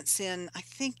experience in, I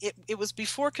think it was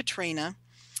before Katrina,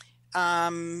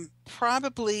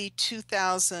 probably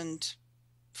 2000,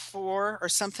 2004 or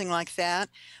something like that.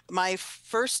 My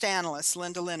first analyst,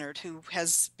 Linda Leonard, who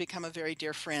has become a very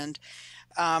dear friend,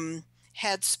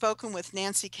 had spoken with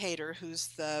Nancy Cater, who's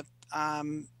the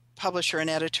publisher and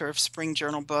editor of Spring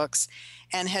Journal Books,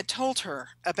 and had told her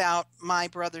about my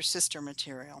brother-sister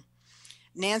material.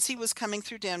 Nancy was coming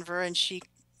through Denver, and she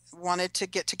wanted to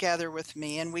get together with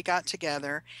me, and we got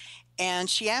together, and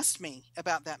she asked me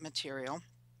about that material.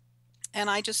 And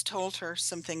I just told her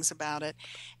some things about it.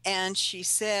 And she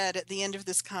said, at the end of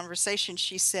this conversation,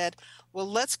 she said, well,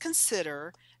 let's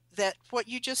consider that what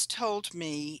you just told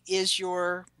me is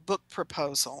your book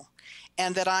proposal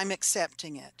and that I'm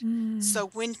accepting it. So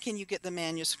when can you get the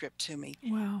manuscript to me?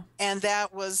 Wow. And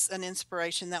that was an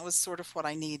inspiration. That was sort of what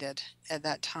I needed at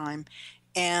that time.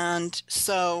 And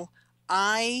so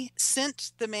I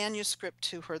sent the manuscript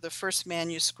to her, the first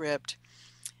manuscript,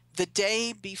 the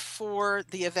day before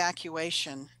the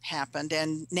evacuation happened,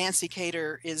 and Nancy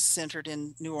Cater is centered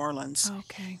in New Orleans.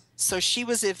 Okay. So she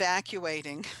was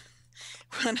evacuating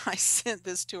when I sent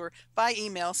this to her by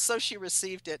email, so she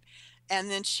received it.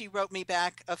 And then she wrote me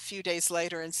back a few days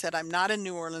later and said, I'm not in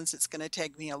New Orleans. It's going to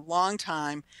take me a long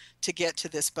time to get to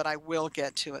this, but I will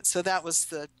get to it. So that was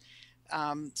the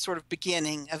sort of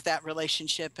beginning of that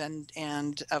relationship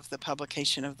and of the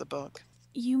publication of the book.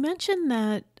 You mentioned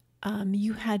that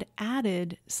you had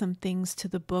added some things to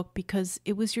the book because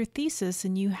it was your thesis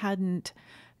and you hadn't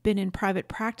been in private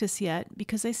practice yet.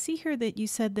 Because I see here that you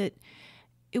said that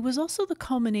it was also the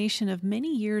culmination of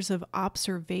many years of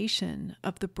observation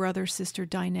of the brother-sister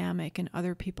dynamic in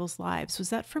other people's lives. Was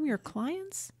that from your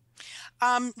clients?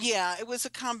 Yeah, it was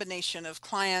a combination of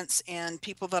clients and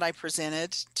people that I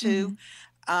presented to.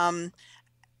 I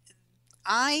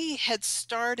had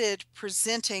started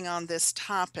presenting on this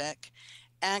topic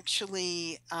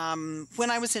actually when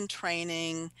I was in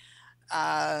training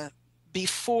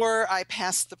before I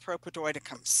passed the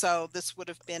propaedeuticum. So this would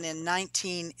have been in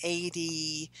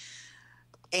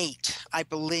 1988, I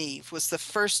believe, was the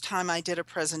first time I did a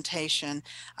presentation.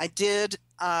 I did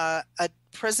a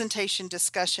presentation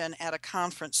discussion at a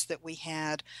conference that we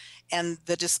had, and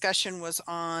the discussion was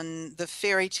on the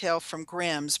fairy tale from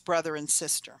Grimm's Brother and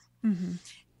Sister.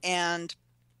 And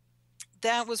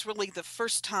that was really the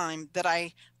first time that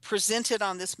I presented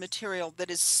on this material that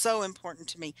is so important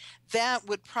to me. That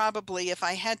would probably, if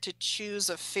I had to choose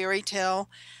a fairy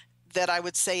tale that I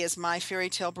would say is my fairy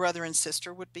tale, Brother and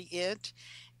Sister would be it.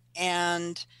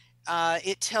 And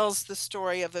it tells the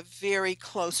story of a very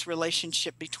close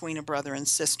relationship between a brother and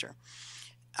sister.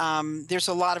 There's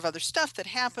a lot of other stuff that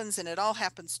happens, and it all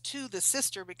happens to the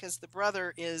sister because the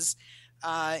brother is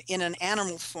in an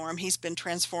animal form. He's been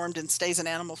transformed and stays in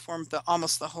animal form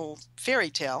almost the whole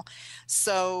fairy tale.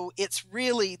 So it's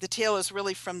really, the tale is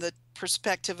really from the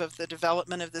perspective of the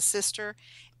development of the sister.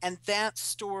 And that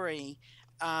story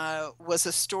was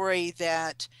a story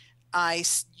that I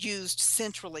used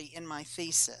centrally in my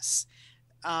thesis.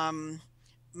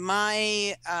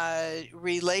 My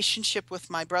relationship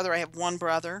with my brother, I have one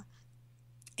brother,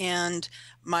 and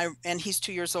he's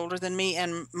 2 years older than me,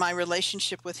 and my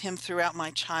relationship with him throughout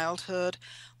my childhood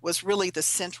was really the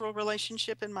central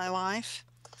relationship in my life.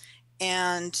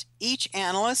 And each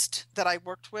analyst that I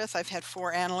worked with, I've had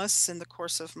 4 analysts in the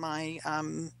course of my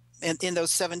in those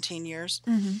 17 years.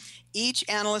 Each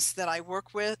analyst that I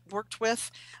worked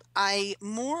with, I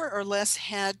more or less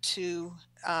had to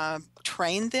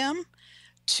train them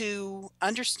to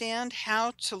understand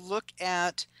how to look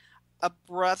at a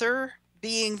brother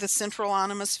being the central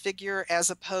animus figure as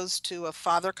opposed to a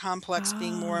father complex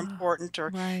being more important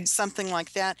or something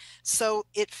like that. So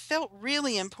it felt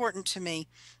really important to me.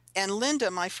 And Linda,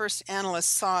 my first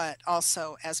analyst, saw it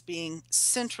also as being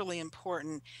centrally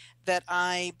important that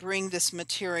I bring this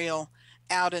material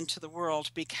out into the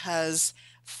world, because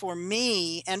for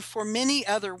me and for many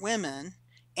other women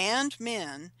and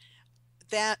men,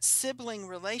 that sibling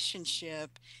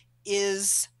relationship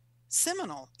is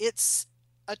seminal. It's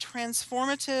a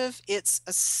transformative, it's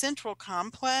a central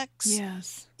complex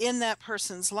in that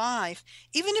person's life.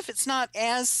 Even if it's not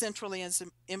as centrally as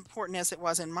important as it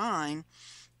was in mine,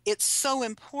 it's so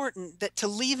important that to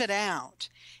leave it out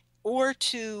or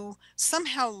to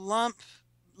somehow lump,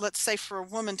 let's say for a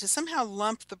woman, to somehow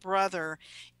lump the brother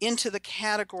into the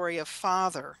category of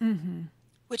father,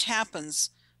 which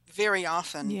happens very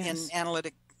often in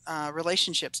analytic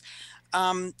relationships.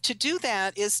 To do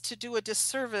that is to do a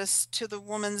disservice to the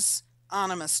woman's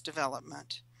animus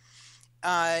development.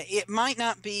 It might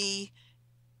not be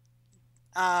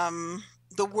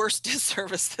the worst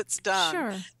disservice that's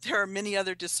done. There are many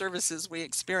other disservices we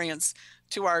experience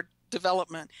to our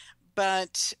development.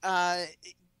 But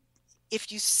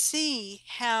if you see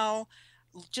how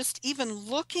just even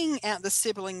looking at the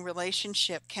sibling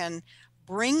relationship can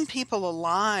bring people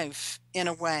alive in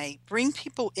a way, bring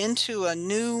people into a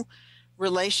new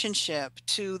relationship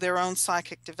to their own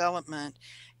psychic development.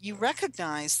 You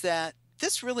recognize that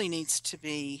this really needs to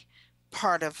be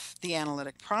part of the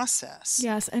analytic process.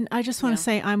 Yes, and I just want to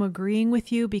say I'm agreeing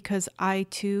with you because I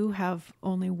too have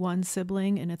only one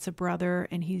sibling, and it's a brother,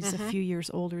 and he's a few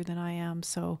years older than I am,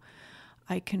 so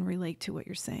I can relate to what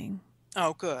you're saying.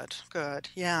 Oh, good, good.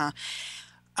 Yeah.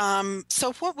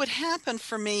 So what would happen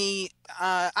for me,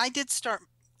 I did start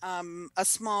a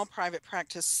small private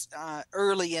practice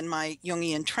early in my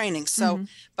Jungian training. So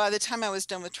by the time I was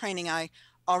done with training, I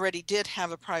already did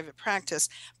have a private practice.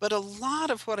 But a lot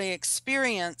of what I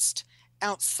experienced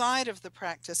outside of the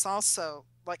practice also,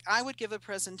 like I would give a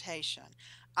presentation.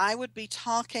 I would be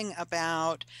talking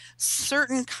about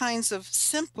certain kinds of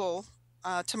simple,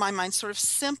 to my mind, sort of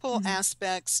simple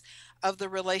aspects of the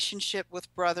relationship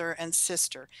with brother and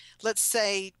sister. Let's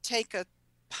say, take a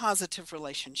positive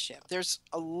relationship. There's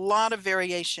a lot of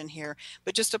variation here,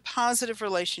 but just a positive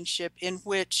relationship in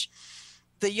which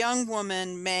the young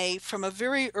woman may, from a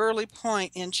very early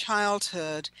point in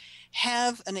childhood,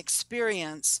 have an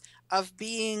experience of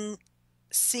being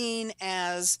seen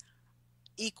as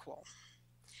equal.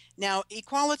 Now,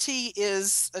 equality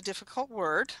is a difficult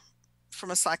word from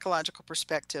a psychological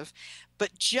perspective,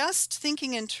 but just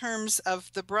thinking in terms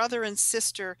of the brother and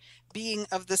sister being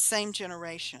of the same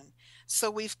generation. So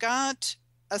we've got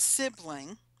a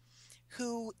sibling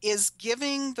who is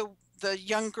giving the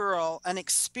young girl an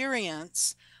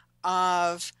experience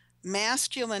of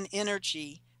masculine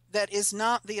energy that is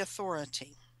not the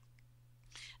authority,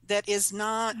 that is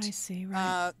not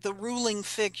the ruling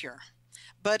figure,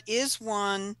 but is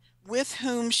one with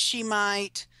whom she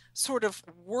might sort of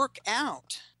work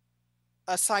out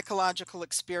a psychological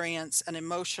experience, an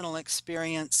emotional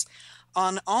experience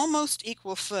on almost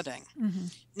equal footing.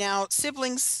 Now,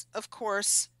 siblings, of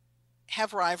course,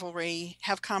 have rivalry,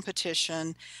 have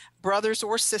competition. Brothers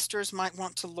or sisters might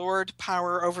want to lord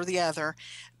power over the other.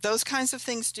 Those kinds of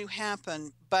things do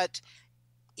happen, but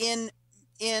in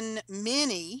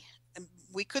many,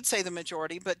 we could say the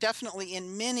majority, but definitely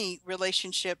in many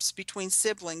relationships between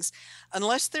siblings,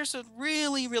 unless there's a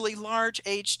really, really large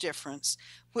age difference,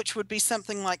 which would be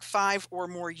something like 5 or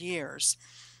more years,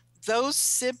 those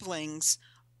siblings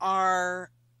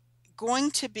are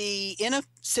going to be in a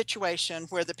situation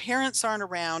where the parents aren't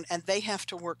around and they have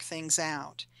to work things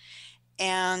out.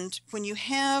 And when you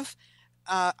have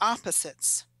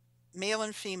opposites, male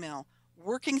and female,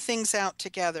 working things out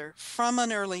together from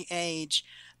an early age,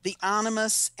 the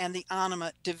animus and the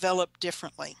anima develop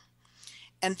differently.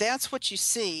 And that's what you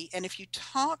see. And if you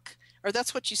talk, or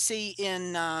that's what you see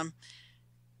in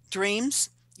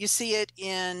dreams, you see it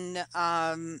in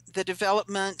the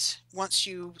development once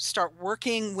you start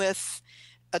working with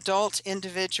adult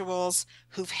individuals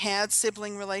who've had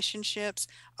sibling relationships.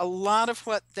 A lot of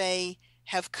what they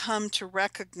have come to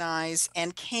recognize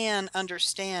and can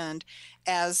understand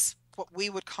as what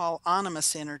we would call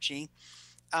animus energy,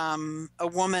 a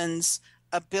woman's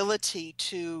ability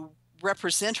to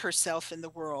represent herself in the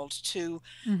world, to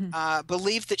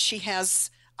believe that she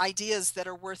has ideas that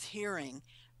are worth hearing.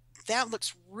 That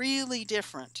looks really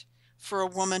different for a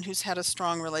woman who's had a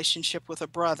strong relationship with a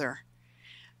brother.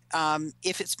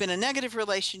 If it's been a negative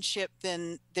relationship,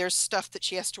 then there's stuff that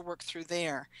she has to work through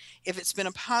there. If it's been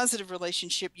a positive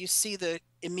relationship, you see the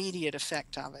immediate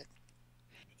effect of it.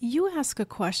 You ask a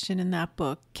question in that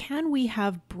book, can we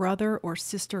have brother or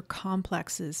sister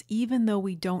complexes even though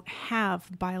we don't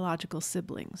have biological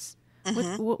siblings?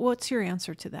 What's your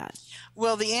answer to that?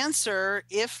 Well, the answer,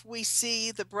 if we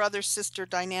see the brother-sister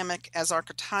dynamic as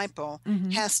archetypal,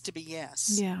 has to be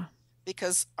yes. Yeah.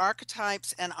 Because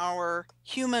archetypes and our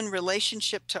human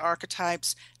relationship to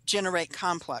archetypes generate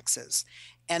complexes.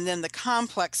 And then the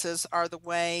complexes are the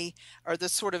way, or the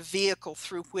sort of vehicle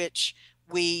through which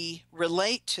we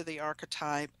relate to the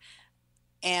archetype.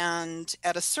 And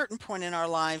at a certain point in our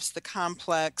lives, the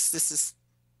complex, this is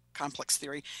complex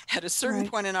theory, at a certain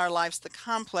point in our lives, the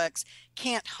complex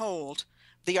can't hold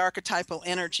the archetypal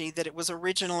energy that it was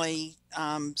originally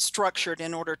structured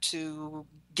in order to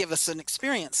give us an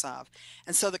experience of.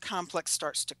 And so the complex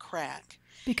starts to crack.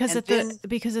 Because at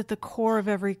the core of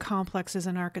every complex is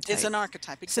an archetype. It's an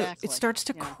archetype, exactly. So it starts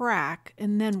to crack,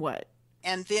 and then what?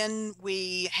 And then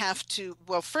we have to,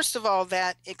 well, first of all,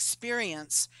 that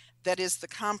experience that is the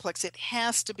complex, it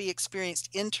has to be experienced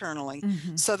internally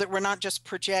so that we're not just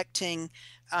projecting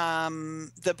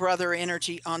the brother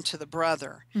energy onto the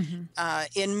brother.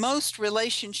 In most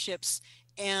relationships,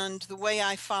 and the way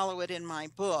I follow it in my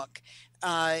book,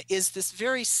 is this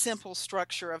very simple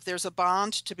structure of there's a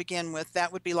bond to begin with.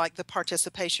 That would be like the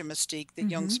participation mystique that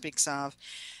Jung speaks of.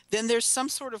 Then there's some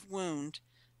sort of wound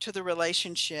to the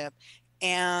relationship.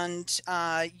 And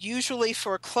usually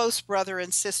for a close brother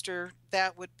and sister,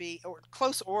 that would be, or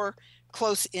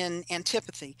close in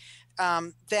antipathy,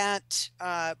 that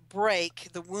break,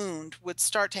 the wound, would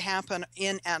start to happen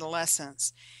in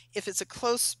adolescence. If it's a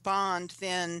close bond,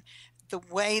 then the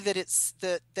way that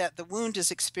that the wound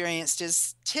is experienced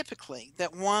is typically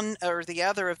that one or the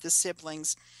other of the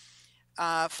siblings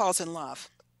falls in love,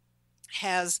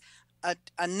 has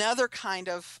another kind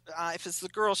of, if it's the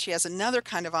girl, she has another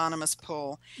kind of animus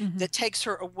pull that takes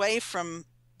her away from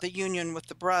the union with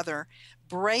the brother,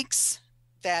 breaks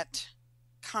that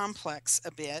complex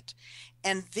a bit,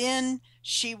 and then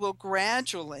she will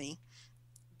gradually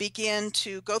begin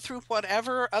to go through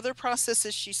whatever other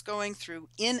processes she's going through,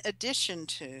 in addition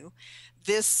to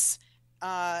this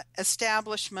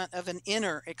establishment of an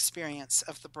inner experience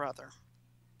of the brother.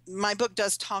 My book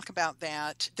does talk about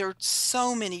that. There are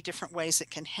so many different ways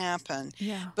it can happen.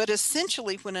 Yeah. But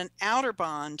essentially, when an outer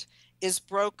bond is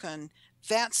broken,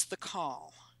 that's the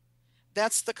call.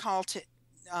 That's the call to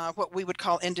what we would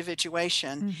call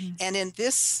individuation. And in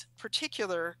this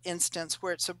particular instance,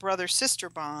 where it's a brother-sister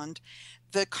bond,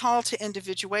 the call to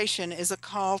individuation is a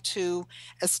call to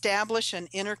establish an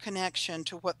inner connection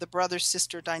to what the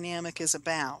brother-sister dynamic is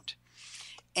about.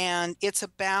 And it's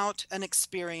about an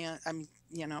experience. I'm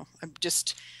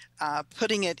just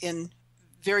putting it in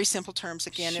very simple terms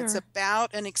again. Sure. It's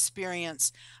about an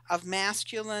experience of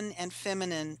masculine and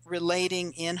feminine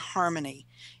relating in harmony,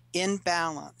 in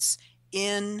balance,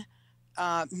 in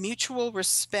mutual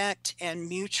respect and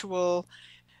mutual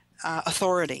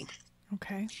authority.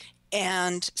 Okay.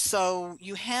 And so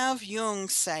you have Jung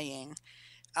saying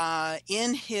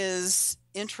in his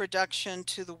introduction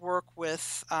to the work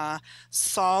with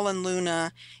Sol and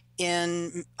Luna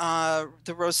in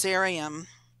the Rosarium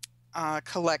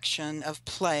collection of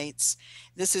plates.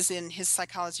 This is in his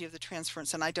Psychology of the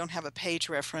Transference, and I don't have a page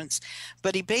reference,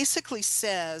 but he basically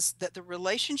says that the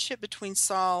relationship between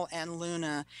Sol and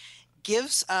Luna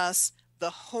gives us the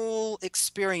whole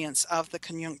experience of the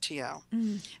conjunctio.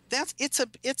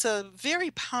 It's a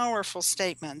very powerful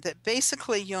statement that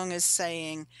basically Jung is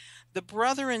saying the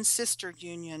brother and sister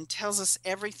union tells us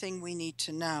everything we need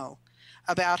to know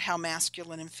about how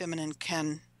masculine and feminine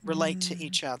can relate to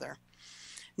each other.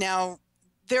 Now,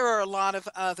 there are a lot of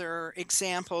other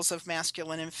examples of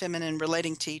masculine and feminine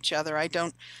relating to each other. I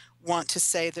don't want to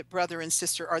say that brother and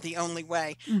sister are the only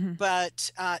way,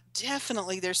 but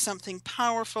definitely there's something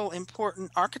powerful,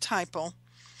 important, archetypal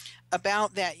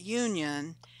about that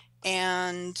union.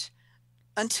 And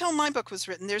until my book was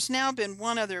written, there's now been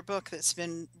one other book that's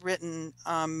been written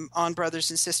on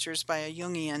brothers and sisters by a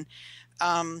Jungian.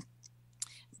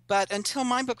 But until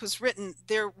my book was written,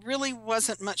 there really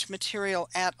wasn't much material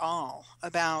at all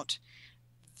about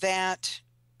that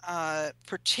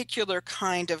particular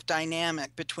kind of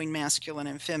dynamic between masculine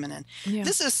and feminine. Yeah.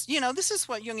 This is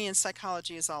what Jungian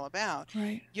psychology is all about.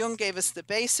 Right. Jung gave us the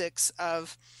basics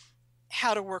of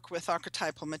how to work with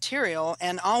archetypal material,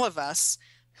 and all of us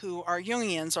who are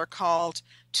Jungians are called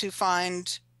to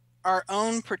find our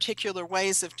own particular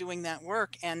ways of doing that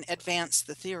work and advance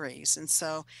the theories. And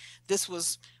so this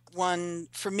was one,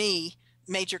 for me,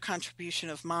 major contribution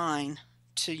of mine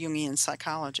to Jungian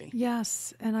psychology.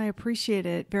 Yes, and I appreciate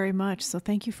it very much. So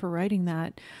thank you for writing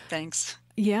that. Thanks.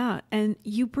 Yeah, and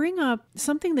you bring up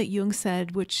something that Jung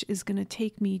said, which is going to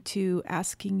take me to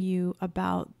asking you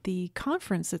about the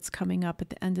conference that's coming up at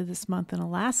the end of this month in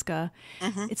Alaska.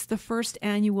 It's the first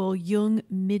annual Jung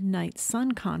Midnight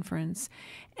Sun Conference.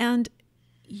 And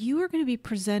you are going to be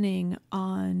presenting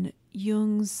on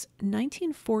Jung's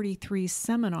 1943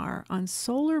 seminar on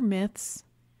solar myths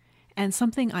and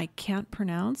something I can't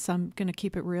pronounce. I'm going to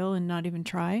keep it real and not even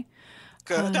try.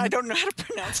 Good. I don't know how to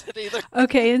pronounce it either.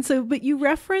 Okay. And so, but you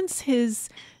reference his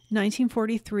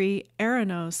 1943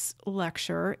 Eranos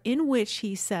lecture in which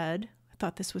he said, I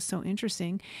thought this was so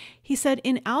interesting. He said,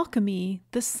 in alchemy,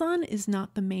 the sun is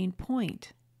not the main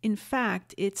point. In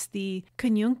fact, it's the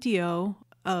conjunctio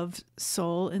of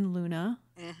Sol and Luna.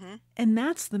 And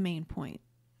that's the main point.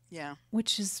 Yeah.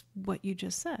 Which is what you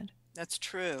just said. That's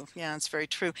true. Yeah, it's very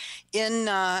true. In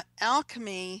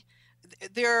alchemy,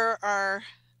 there are,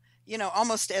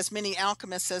 almost as many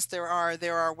alchemists as there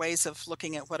are ways of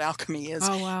looking at what alchemy is.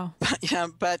 Oh, wow.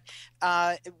 But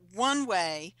one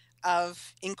way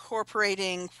of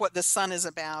incorporating what the sun is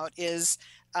about is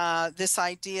this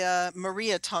idea,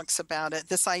 Maria talks about it,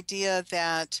 this idea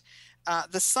that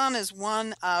the sun is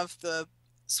one of the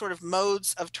sort of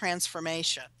modes of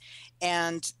transformation,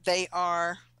 and they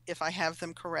are if I have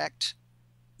them correct,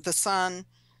 the sun,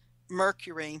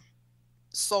 mercury,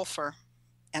 sulfur,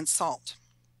 and salt.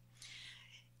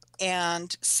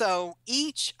 And so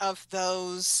each of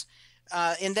those,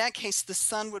 in that case, the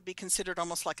sun would be considered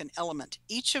almost like an element.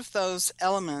 Each of those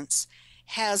elements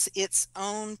has its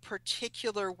own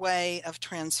particular way of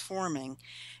transforming.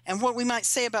 And what we might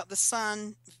say about the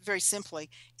sun, very simply,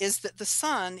 is that the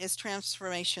sun is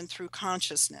transformation through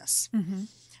consciousness. Mm-hmm.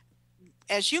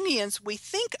 As Jungians, we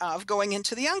think of going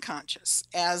into the unconscious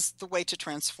as the way to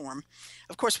transform.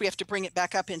 Of course, we have to bring it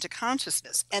back up into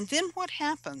consciousness. And then what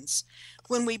happens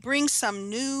when we bring some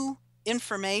new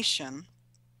information,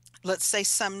 let's say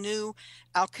some new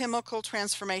alchemical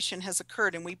transformation has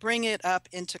occurred, and we bring it up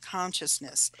into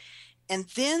consciousness, and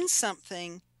then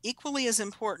something equally as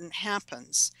important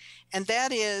happens, and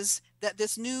that is that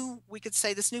this new, we could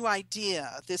say, this new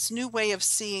idea, this new way of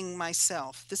seeing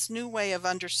myself, this new way of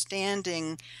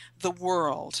understanding the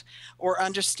world or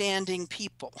understanding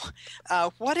people,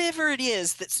 whatever it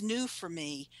is that's new for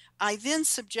me, I then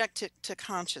subject it to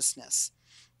consciousness.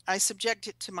 I subject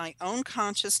it to my own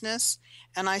consciousness,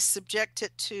 and I subject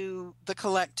it to the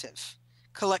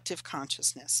collective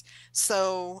consciousness.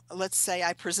 So let's say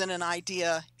I present an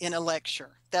idea in a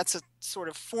lecture. That's a sort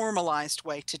of formalized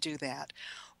way to do that.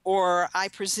 Or I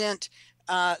present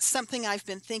something I've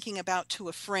been thinking about to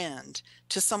a friend,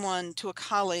 to someone, to a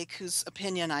colleague whose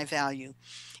opinion I value.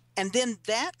 And then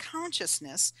that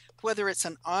consciousness, whether it's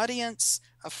an audience,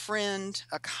 a friend,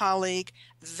 a colleague,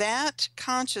 that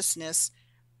consciousness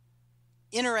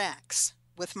interacts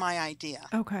with my idea.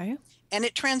 Okay. And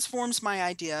it transforms my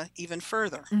idea even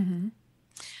further. Mm-hmm.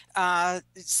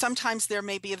 Sometimes there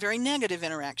may be a very negative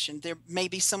interaction. There may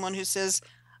be someone who says,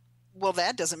 well,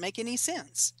 that doesn't make any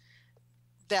sense.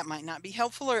 That might not be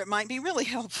helpful, or it might be really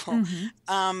helpful.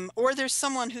 Mm-hmm. Or there's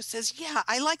someone who says, yeah,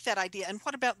 I like that idea. And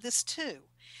what about this too?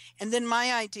 And then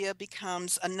my idea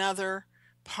becomes another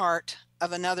part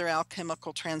of another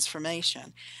alchemical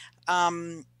transformation.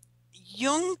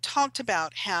 Jung talked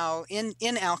about how in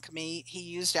alchemy, he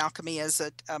used alchemy as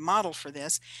a model for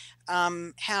this,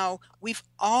 how we've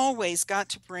always got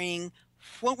to bring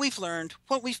what we've learned,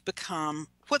 what we've become,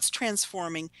 what's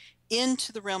transforming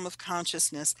into the realm of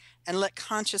consciousness, and let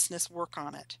consciousness work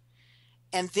on it.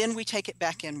 And then we take it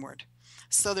back inward.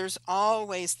 So there's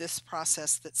always this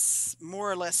process that's more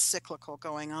or less cyclical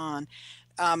going on.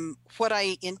 What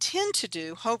I intend to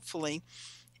do, hopefully,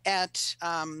 at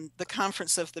the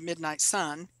Conference of the Midnight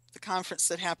Sun, the conference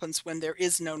that happens when there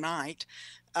is no night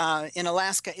in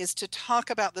Alaska, is to talk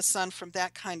about the sun from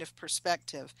that kind of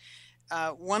perspective.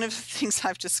 One of the things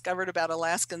I've discovered about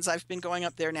Alaskans, I've been going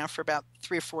up there now for about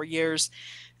 3 or 4 years,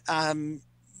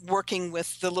 working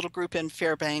with the little group in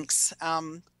Fairbanks.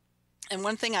 And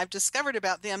one thing I've discovered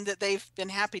about them that they've been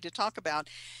happy to talk about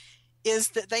is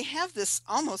that they have this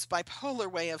almost bipolar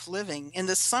way of living. In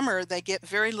the summer, they get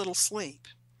very little sleep.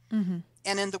 Mm-hmm.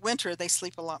 And in the winter, they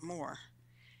sleep a lot more.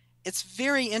 It's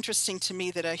very interesting to me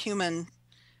that a human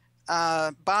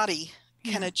body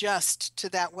can adjust to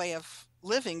that way of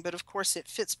living, but of course it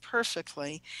fits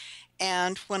perfectly.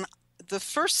 And when the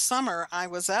first summer I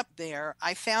was up there,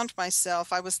 I found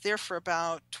myself, I was there for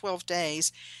about 12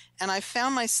 days, and I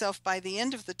found myself by the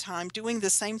end of the time doing the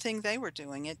same thing they were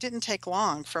doing. It didn't take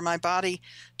long for my body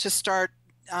to start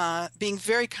being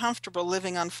very comfortable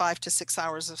living on 5 to 6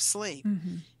 hours of sleep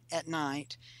at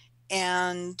night.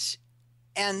 And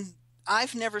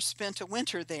I've never spent a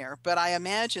winter there, but I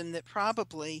imagine that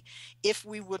probably if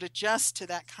we would adjust to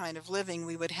that kind of living,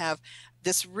 we would have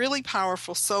this really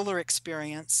powerful solar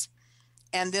experience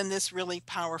and then this really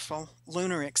powerful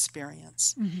lunar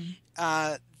experience.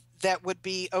 That would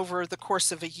be over the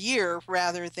course of a year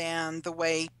rather than the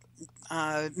way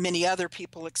many other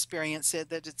people experience it,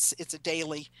 that it's a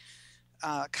daily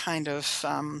kind of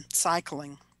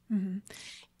cycling.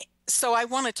 So I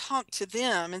want to talk to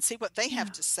them and see what they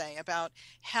have to say about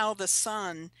how the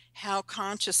sun, how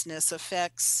consciousness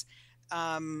affects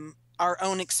our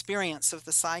own experience of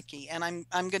the psyche. And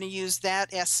I'm going to use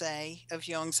that essay of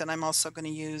Jung's, and I'm also going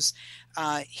to use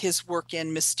his work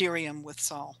in Mysterium with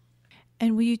Saul.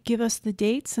 And will you give us the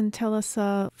dates and tell us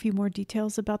a few more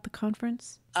details about the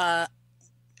conference?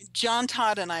 John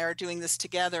Todd and I are doing this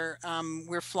together.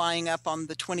 We're flying up on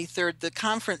the 23rd. The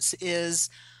conference is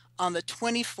on the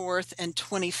 24th and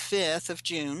 25th of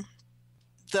June.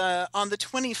 On the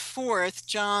 24th,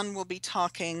 John will be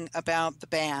talking about the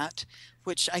bat,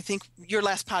 which I think your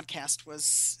last podcast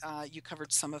was, you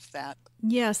covered some of that.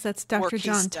 Yes, that's Dr.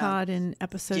 John Todd in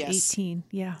episode 18.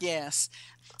 Yeah. Yes.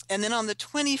 And then on the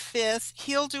 25th,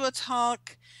 he'll do a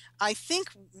talk. I think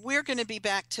we're going to be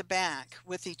back to back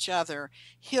with each other.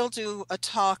 He'll do a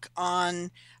talk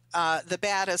on the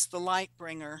bat as the light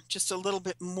bringer, just a little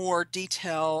bit more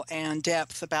detail and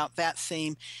depth about that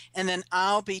theme. And then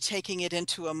I'll be taking it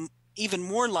into a even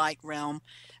more light realm,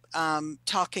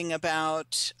 talking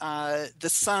about the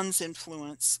sun's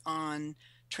influence on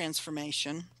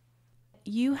transformation.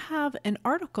 You have an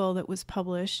article that was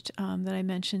published that I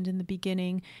mentioned in the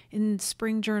beginning in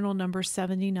Spring Journal number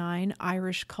 79,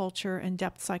 Irish Culture and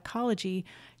Depth Psychology,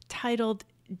 titled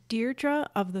Deirdre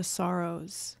of the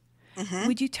Sorrows. Mm-hmm.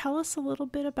 Would you tell us a little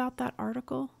bit about that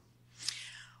article?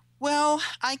 Well,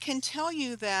 I can tell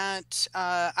you that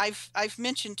I've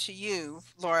mentioned to you,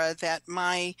 Laura, that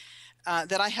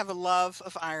that I have a love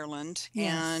of Ireland,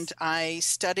 and Yes. I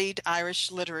studied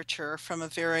Irish literature from a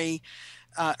very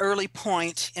early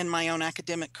point in my own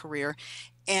academic career.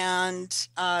 And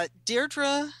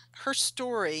Deirdre, her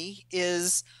story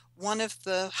is one of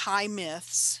the high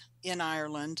myths in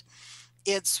Ireland.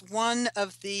 It's one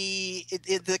of the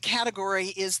category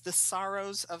is the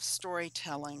sorrows of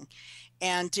storytelling.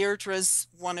 And Deirdre's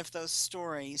one of those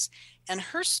stories. And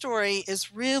her story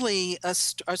is really a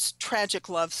tragic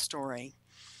love story.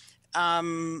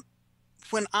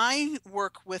 When I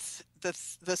work with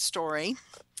the story,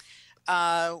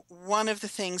 one of the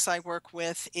things I work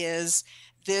with is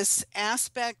this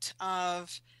aspect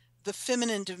of the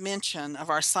feminine dimension of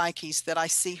our psyches that I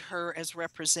see her as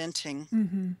representing.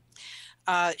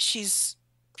 Mm-hmm. She's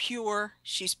pure,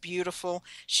 she's beautiful.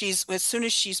 As soon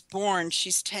as she's born,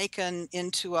 she's taken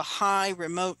into a high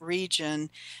remote region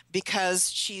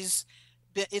because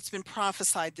it's been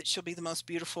prophesied that she'll be the most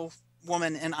beautiful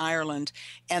woman in Ireland.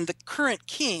 And the current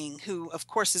king, who of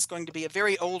course is going to be a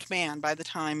very old man by the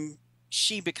time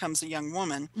she becomes a young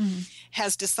woman,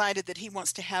 has decided that he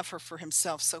wants to have her for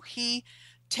himself. So he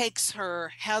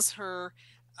has her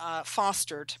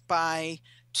fostered by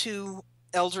two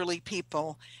elderly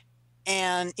people,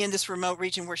 and in this remote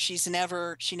region where she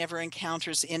never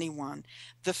encounters anyone.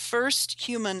 The first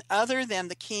human other than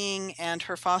the king and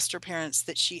her foster parents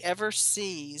that she ever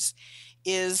sees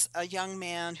is a young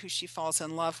man who she falls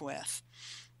in love with.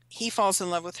 He falls in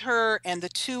love with her, and the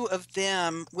two of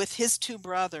them, with his two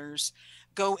brothers,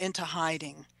 go into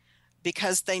hiding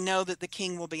because they know that the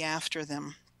king will be after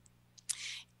them.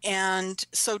 And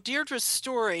so Deirdre's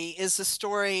story is a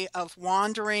story of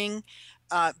wandering,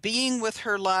 being with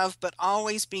her love, but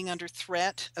always being under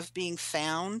threat of being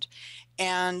found.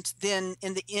 And then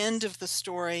in the end of the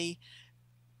story,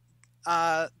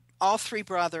 all three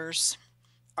brothers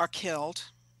are killed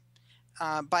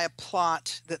by a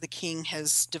plot that the king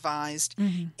has devised.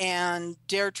 And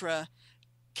Deirdre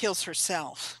kills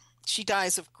herself. She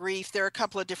dies of grief. There are a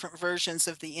couple of different versions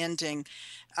of the ending.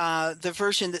 The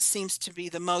version that seems to be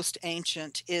the most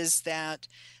ancient is that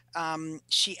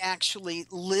she actually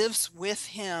lives with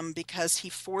him because he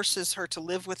forces her to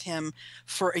live with him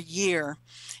for a year,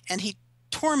 and he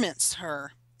torments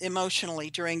her emotionally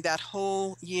during that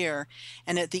whole year.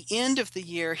 And at the end of the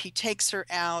year, he takes her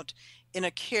out in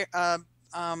a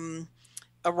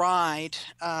ride,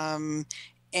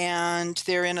 and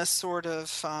they're in a sort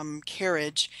of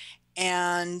carriage,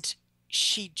 and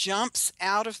she jumps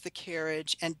out of the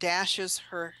carriage and hits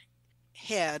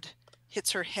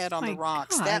her head on the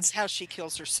rocks. God. That's how she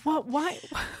kills herself. What? Why?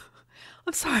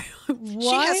 I'm sorry. Why?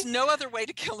 She has no other way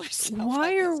to kill herself.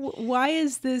 Why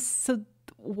is this so?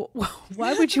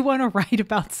 Why would you want to write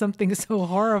about something so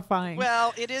horrifying?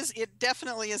 Well, it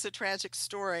definitely is a tragic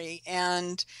story,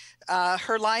 and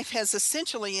her life has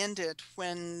essentially ended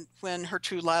when her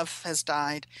true love has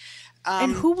died.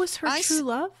 And who was her true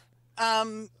love?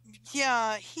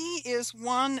 Yeah, he is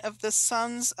one of the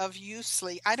sons of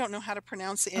Usely. I don't know how to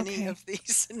pronounce any of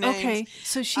these names. Okay,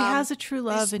 so she has a true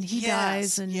love, and he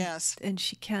dies, and yes, and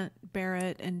she can't bear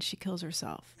it, and she kills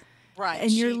herself. Right.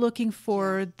 And you're looking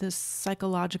for the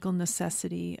psychological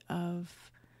necessity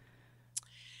of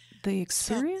the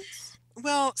experience?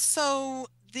 So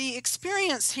the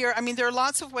experience here, I mean, there are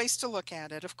lots of ways to look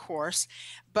at it, of course,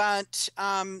 but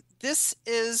this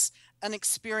is an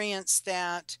experience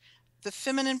that the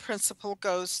feminine principle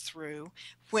goes through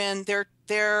when there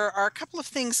are a couple of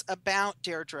things about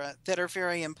Deirdre that are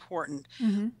very important.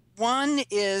 One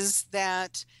is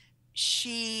that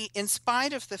she, in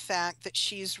spite of the fact that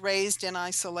she's raised in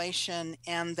isolation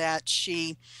and that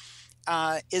she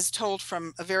is told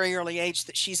from a very early age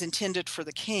that she's intended for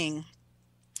the king,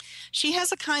 she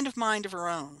has a kind of mind of her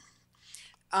own.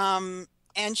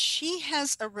 And she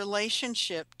has a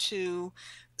relationship to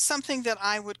something that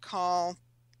I would call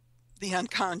the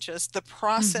unconscious, the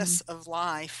process of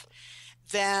life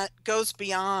that goes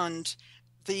beyond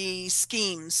the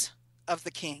schemes of the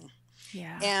king.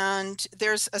 Yeah. And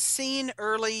there's a scene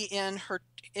early in her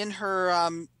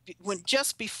when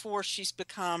just before she's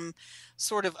become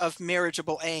sort of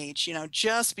marriageable age,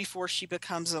 just before she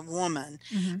becomes a woman.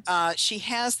 She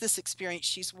has this experience.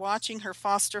 She's watching her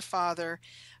foster father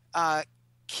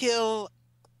kill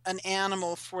an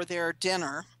animal for their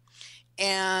dinner,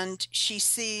 and she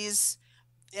sees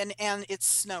and it's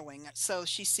snowing, so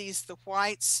she sees the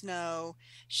white snow,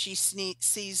 she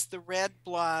sees the red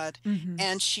blood,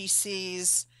 and she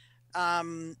sees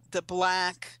the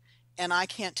black, and I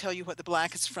can't tell you what the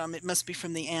black is from. It must be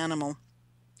from the animal.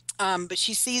 But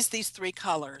she sees these three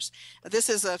colors. This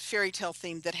is a fairy tale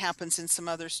theme that happens in some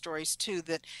other stories too,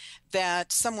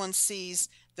 that someone sees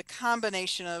the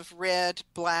combination of red,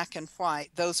 black, and white.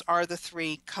 Those are the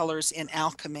three colors in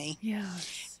alchemy.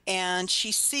 Yes. And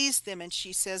she sees them and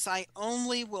she says, I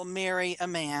only will marry a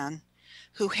man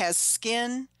who has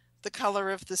skin the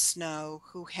color of the snow,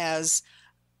 who has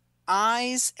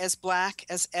eyes as black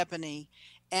as ebony,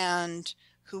 and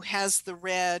who has the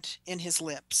red in his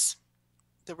lips,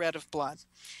 the red of blood.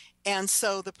 And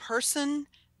so the person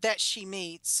that she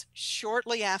meets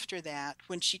shortly after that,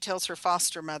 when she tells her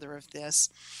foster mother of this,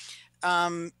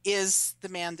 is the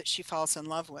man that she falls in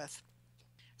love with.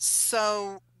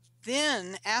 So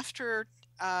then after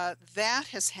that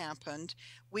has happened,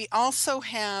 we also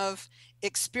have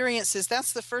experiences.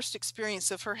 That's the first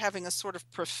experience of her having a sort of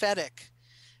prophetic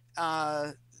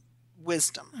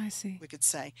wisdom, I see. we could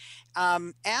say.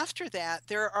 After that,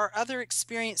 there are other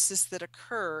experiences that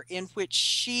occur in which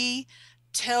she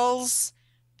tells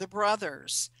the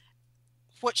brothers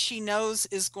what she knows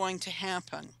is going to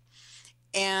happen.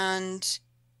 And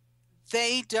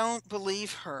they don't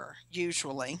believe her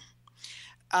usually.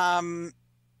 But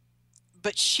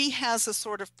she has a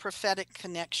sort of prophetic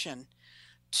connection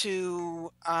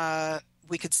to,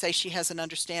 we could say she has an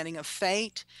understanding of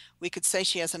fate. We could say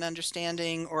she has an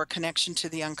understanding or a connection to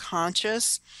the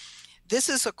unconscious. This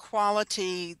is a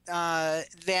quality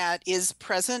that is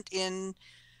present in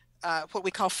what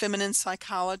we call feminine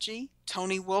psychology.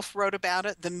 Tony Wolff wrote about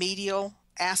it, the medial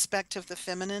aspect of the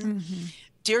feminine.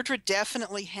 Deirdre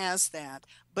definitely has that,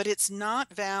 but it's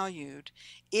not valued.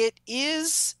 It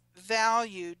is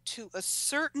valued to a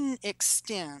certain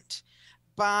extent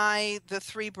by the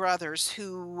three brothers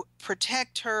who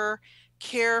protect her,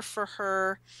 care for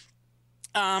her.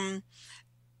 The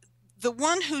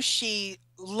one who she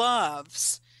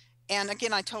loves, and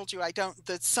again, I told you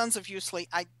the sons of Usely,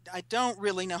 I don't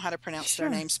really know how to pronounce their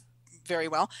names very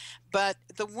well, but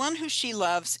the one who she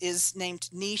loves is named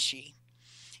Nishi.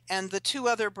 And the two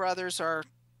other brothers are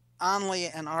Anli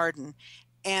and Arden.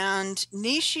 And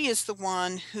Nishi is the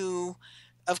one who,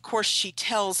 of course, she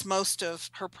tells most of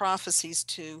her prophecies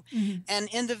to. And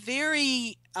in the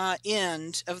very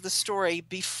end of the story,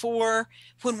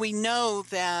 when we know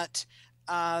that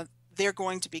they're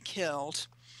going to be killed,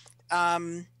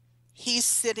 he's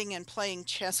sitting and playing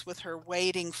chess with her,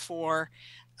 waiting for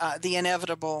the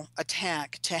inevitable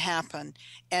attack to happen.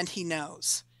 And he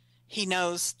knows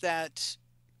that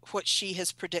what she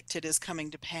has predicted is coming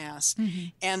to pass.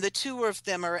 And the two of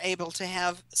them are able to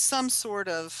have some sort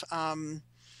of,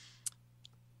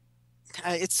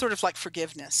 it's sort of like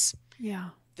forgiveness. Yeah.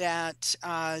 That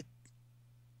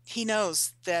he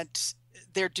knows that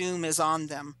their doom is on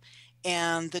them.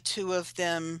 And the two of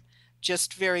them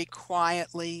just very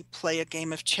quietly play a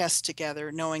game of chess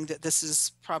together, knowing that this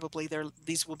is probably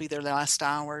these will be their last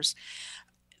hours.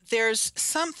 There's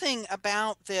something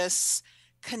about this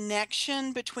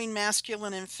connection between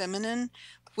masculine and feminine,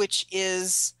 which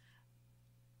is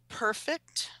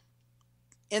perfect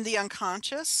in the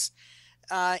unconscious.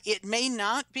 It may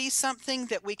not be something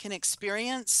that we can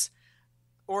experience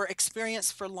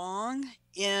for long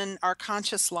in our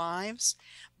conscious lives,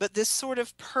 but this sort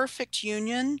of perfect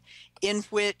union in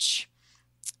which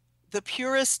the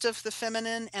purest of the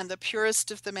feminine and the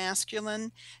purest of the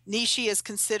masculine, Nishi is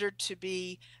considered to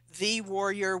be the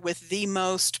warrior with the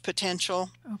most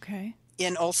potential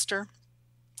in Ulster.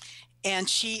 And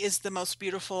she is the most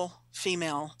beautiful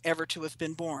female ever to have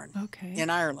been born in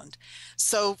Ireland.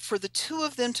 So for the two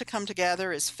of them to come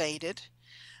together is fated.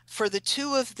 For the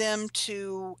two of them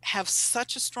to have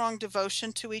such a strong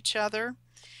devotion to each other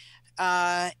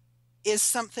is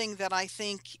something that I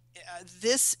think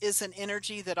this is an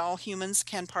energy that all humans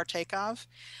can partake of.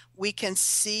 We can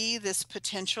see this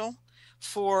potential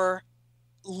for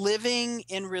living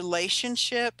in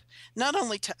relationship, not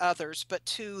only to others, but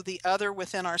to the other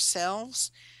within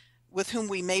ourselves, with whom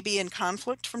we may be in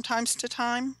conflict from time to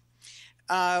time.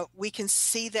 We can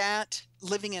see that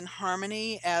living in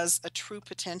harmony as a true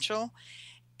potential.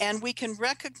 And we can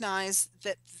recognize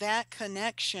that that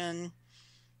connection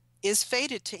is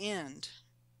fated to end.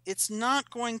 It's not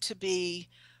going to be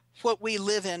what we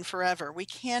live in forever. We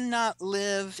cannot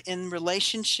live in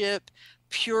relationship,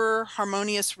 pure,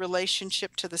 harmonious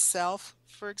relationship to the self,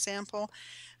 for example,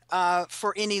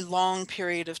 for any long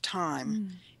period of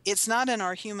time. It's not in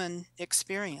our human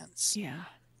experience. Yeah.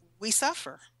 We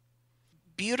suffer.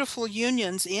 Beautiful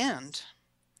unions end.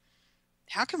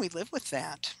 How can we live with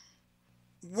that?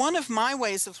 One of my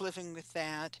ways of living with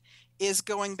that is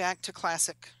going back to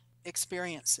classic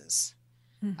experiences.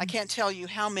 I can't tell you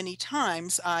how many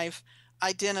times I've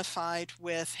identified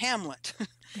with Hamlet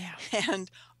Yeah.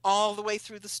 and all the way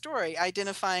through the story,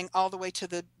 identifying all the way to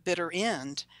the bitter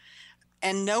end,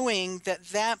 and knowing that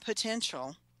that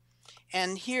potential,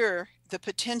 and here the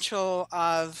potential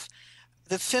of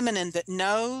the feminine that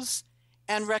knows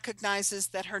and recognizes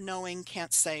that her knowing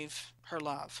can't save her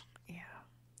love. Yeah.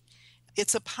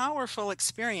 It's a powerful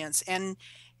experience, and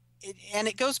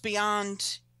it goes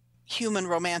beyond human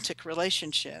romantic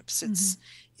relationships.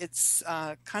 It's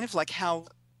kind of like how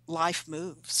life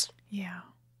moves. Yeah.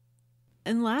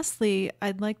 And lastly,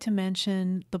 I'd like to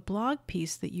mention the blog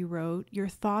piece that you wrote, your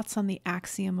thoughts on the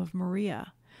axiom of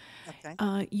Maria.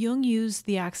 Okay. Jung used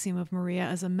the axiom of Maria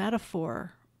as a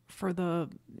metaphor for the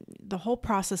whole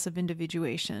process of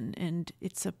individuation, and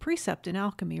it's a precept in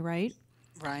alchemy, right?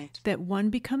 Right. That one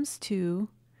becomes two,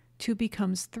 two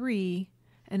becomes three,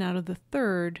 and out of the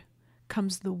third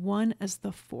comes the one as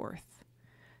the fourth.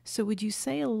 So would you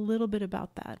say a little bit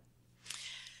about that?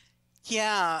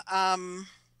 Yeah.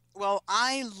 Well,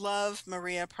 I love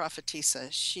Maria Prophetessa.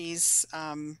 She's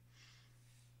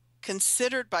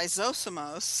considered by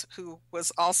Zosimos, who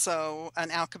was also an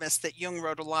alchemist that Jung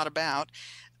wrote a lot about,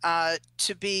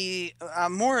 to be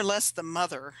more or less the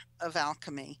mother of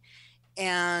alchemy.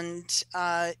 And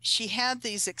she had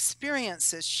these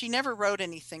experiences. She never wrote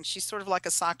anything. She's sort of like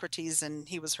a Socrates, and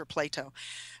he was her Plato.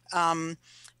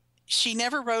 She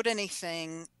never wrote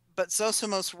anything, but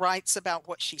Zosimos writes about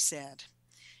what she said.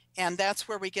 And that's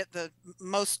where we get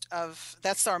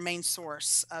that's our main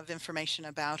source of information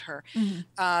about her.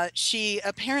 She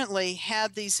apparently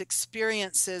had these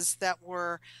experiences that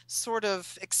were sort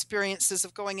of experiences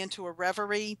of going into a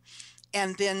reverie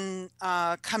and then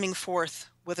coming forth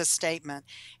with a statement.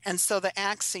 And so the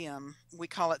axiom, we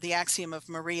call it the axiom of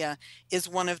Maria, is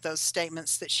one of those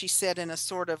statements that she said in a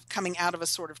sort of coming out of a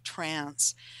sort of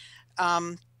trance.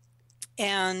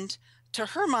 And to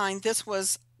her mind, this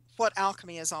was what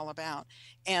alchemy is all about.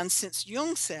 And since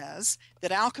Jung says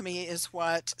that alchemy is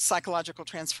what psychological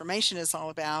transformation is all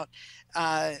about,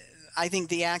 I think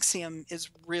the axiom is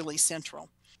really central.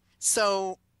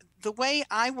 So the way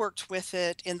I worked with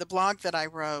it in the blog that I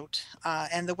wrote,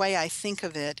 and the way I think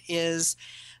of it is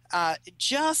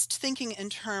just thinking in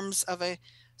terms of a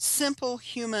simple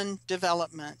human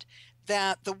development,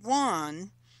 that the one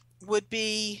would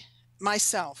be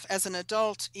myself as an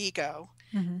adult ego,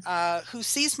 who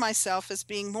sees myself as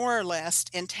being more or less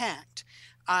intact.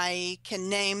 I can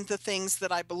name the things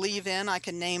that I believe in. I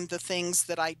can name the things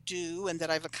that I do and that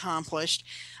I've accomplished.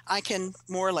 I can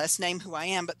more or less name who I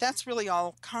am, but that's really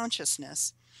all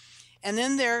consciousness. And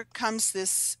then there comes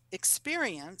this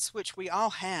experience, which we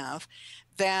all have,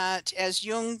 that, as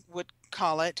Jung would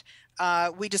call it,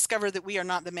 we discover that we are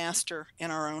not the master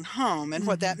in our own home. And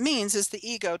what that means is the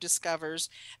ego discovers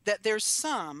that there's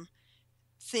some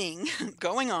thing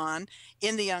going on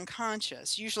in the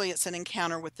unconscious. Usually it's an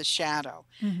encounter with the shadow.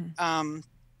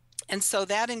 And so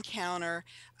that encounter,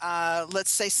 let's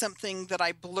say something that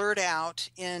I blurt out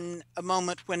in a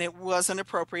moment when it wasn't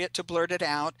appropriate to blurt it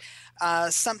out,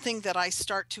 something that I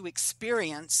start to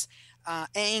experience,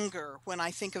 anger, when I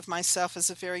think of myself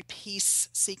as a very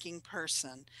peace-seeking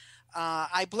person.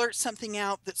 I blurt something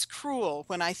out that's cruel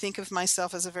when I think of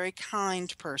myself as a very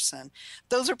kind person.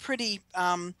 Those are pretty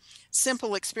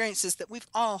simple experiences that we've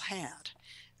all had.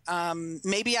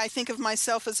 Maybe I think of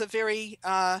myself as a very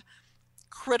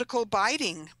critical,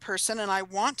 biting person, and I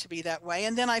want to be that way,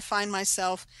 and then I find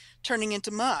myself turning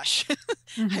into mush.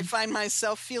 I find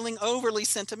myself feeling overly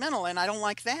sentimental, and I don't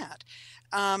like that.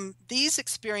 These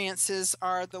experiences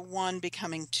are the one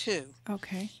becoming two.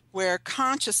 Okay. Where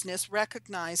consciousness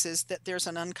recognizes that there's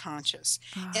an unconscious.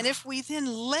 And if we then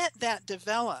let that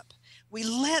develop, we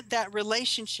let that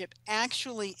relationship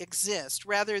actually exist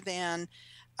rather than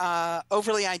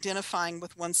overly identifying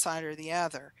with one side or the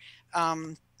other.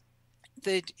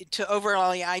 To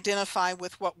overly identify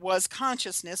with what was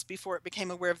consciousness before it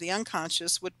became aware of the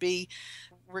unconscious would be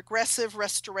regressive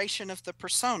restoration of the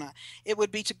persona. It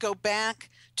would be to go back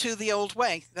to the old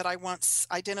way that I once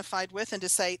identified with and to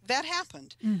say, that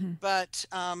happened. But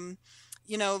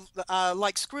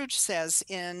like Scrooge says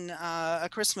in A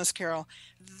Christmas Carol,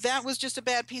 that was just a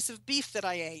bad piece of beef that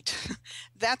I ate.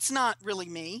 That's not really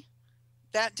me.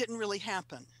 That didn't really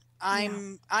happen. I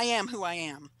am who I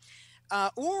am.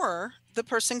 Or the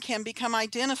person can become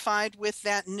identified with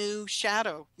that new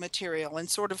shadow material and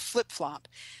sort of flip-flop.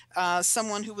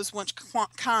 Someone who was once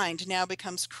kind now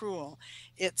becomes cruel.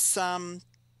 It's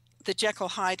the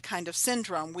Jekyll-Hyde kind of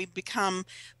syndrome. We become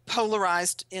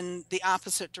polarized in the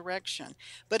opposite direction.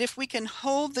 But if we can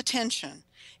hold the tension,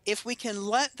 if we can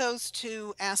let those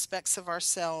two aspects of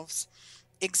ourselves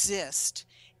exist,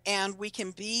 and we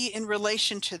can be in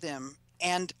relation to them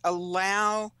and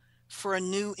allow for a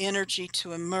new energy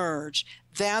to emerge,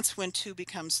 that's when two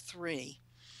becomes three.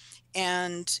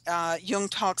 And Jung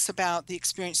talks about the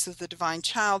experience of the divine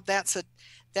child. That's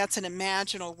an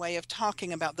imaginal way of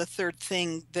talking about the third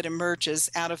thing that emerges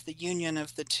out of the union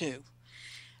of the two.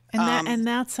 And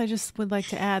that's, I just would like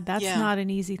to add, that's not an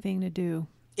easy thing to do.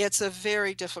 It's a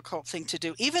very difficult thing to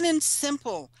do, even in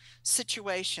simple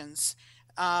situations.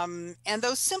 And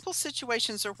those simple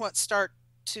situations are what start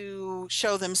to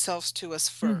show themselves to us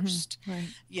first. Right.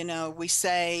 We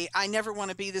say, I never want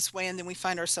to be this way, and then we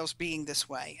find ourselves being this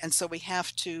way. And so we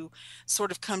have to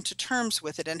sort of come to terms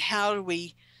with it. And how do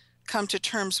we come to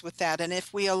terms with that? And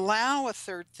if we allow a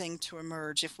third thing to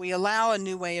emerge, if we allow a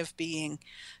new way of being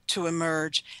to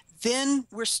emerge, then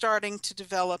we're starting to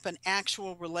develop an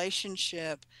actual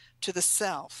relationship to the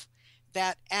self.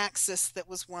 That axis that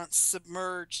was once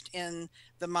submerged in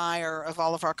the mire of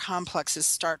all of our complexes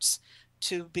starts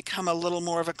to become a little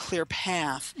more of a clear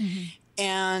path.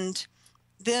 And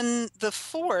then the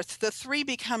three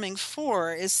becoming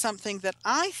four, is something that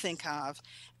I think of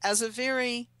as a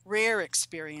very rare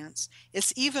experience.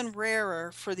 It's even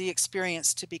rarer for the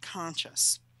experience to be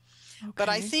conscious. Okay. But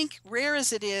I think, rare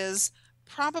as it is,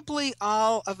 probably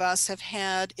all of us have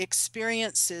had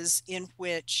experiences in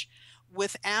which,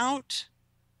 without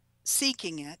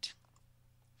seeking it,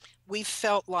 we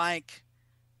felt like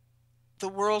the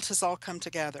world has all come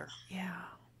together. Yeah.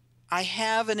 I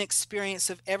have an experience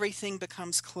of everything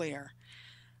becomes clear.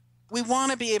 We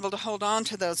want to be able to hold on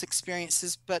to those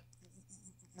experiences, but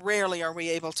rarely are we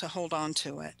able to hold on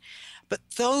to it. But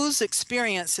those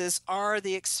experiences are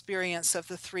the experience of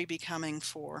the three becoming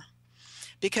four,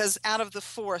 because out of the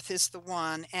fourth is the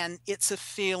one, and it's a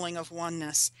feeling of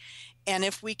oneness. And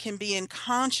if we can be in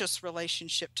conscious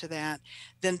relationship to that,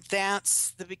 then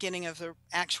that's the beginning of the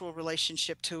actual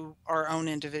relationship to our own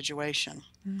individuation.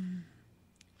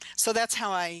 So that's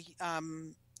how I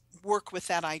work with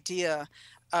that idea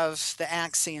of the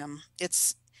axiom.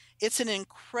 It's an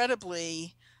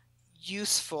incredibly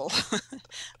useful,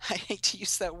 I hate to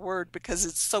use that word because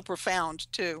it's so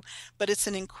profound too, but it's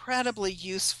an incredibly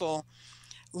useful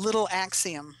little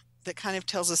axiom that kind of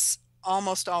tells us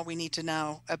almost all we need to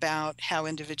know about how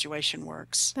individuation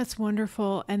works. That's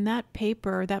wonderful. And that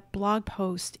paper, that blog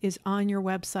post, is on your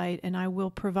website, and I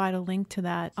will provide a link to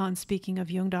that on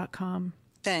speakingofjung.com.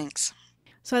 Thanks.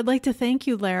 So I'd like to thank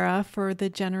you, Lara, for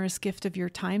the generous gift of your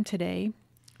time today.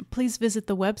 Please visit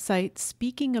the website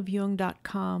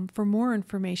speakingofjung.com for more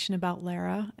information about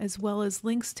Lara, as well as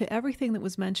links to everything that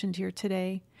was mentioned here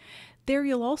today. There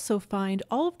you'll also find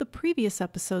all of the previous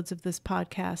episodes of this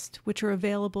podcast, which are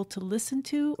available to listen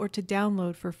to or to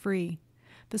download for free.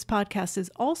 This podcast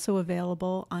is also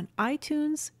available on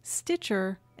iTunes,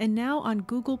 Stitcher, and now on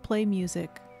Google Play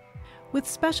Music. With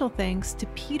special thanks to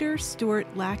Peter Stewart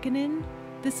Lackinen,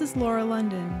 this is Laura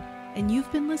London, and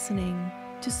you've been listening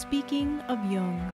to Speaking of Jung.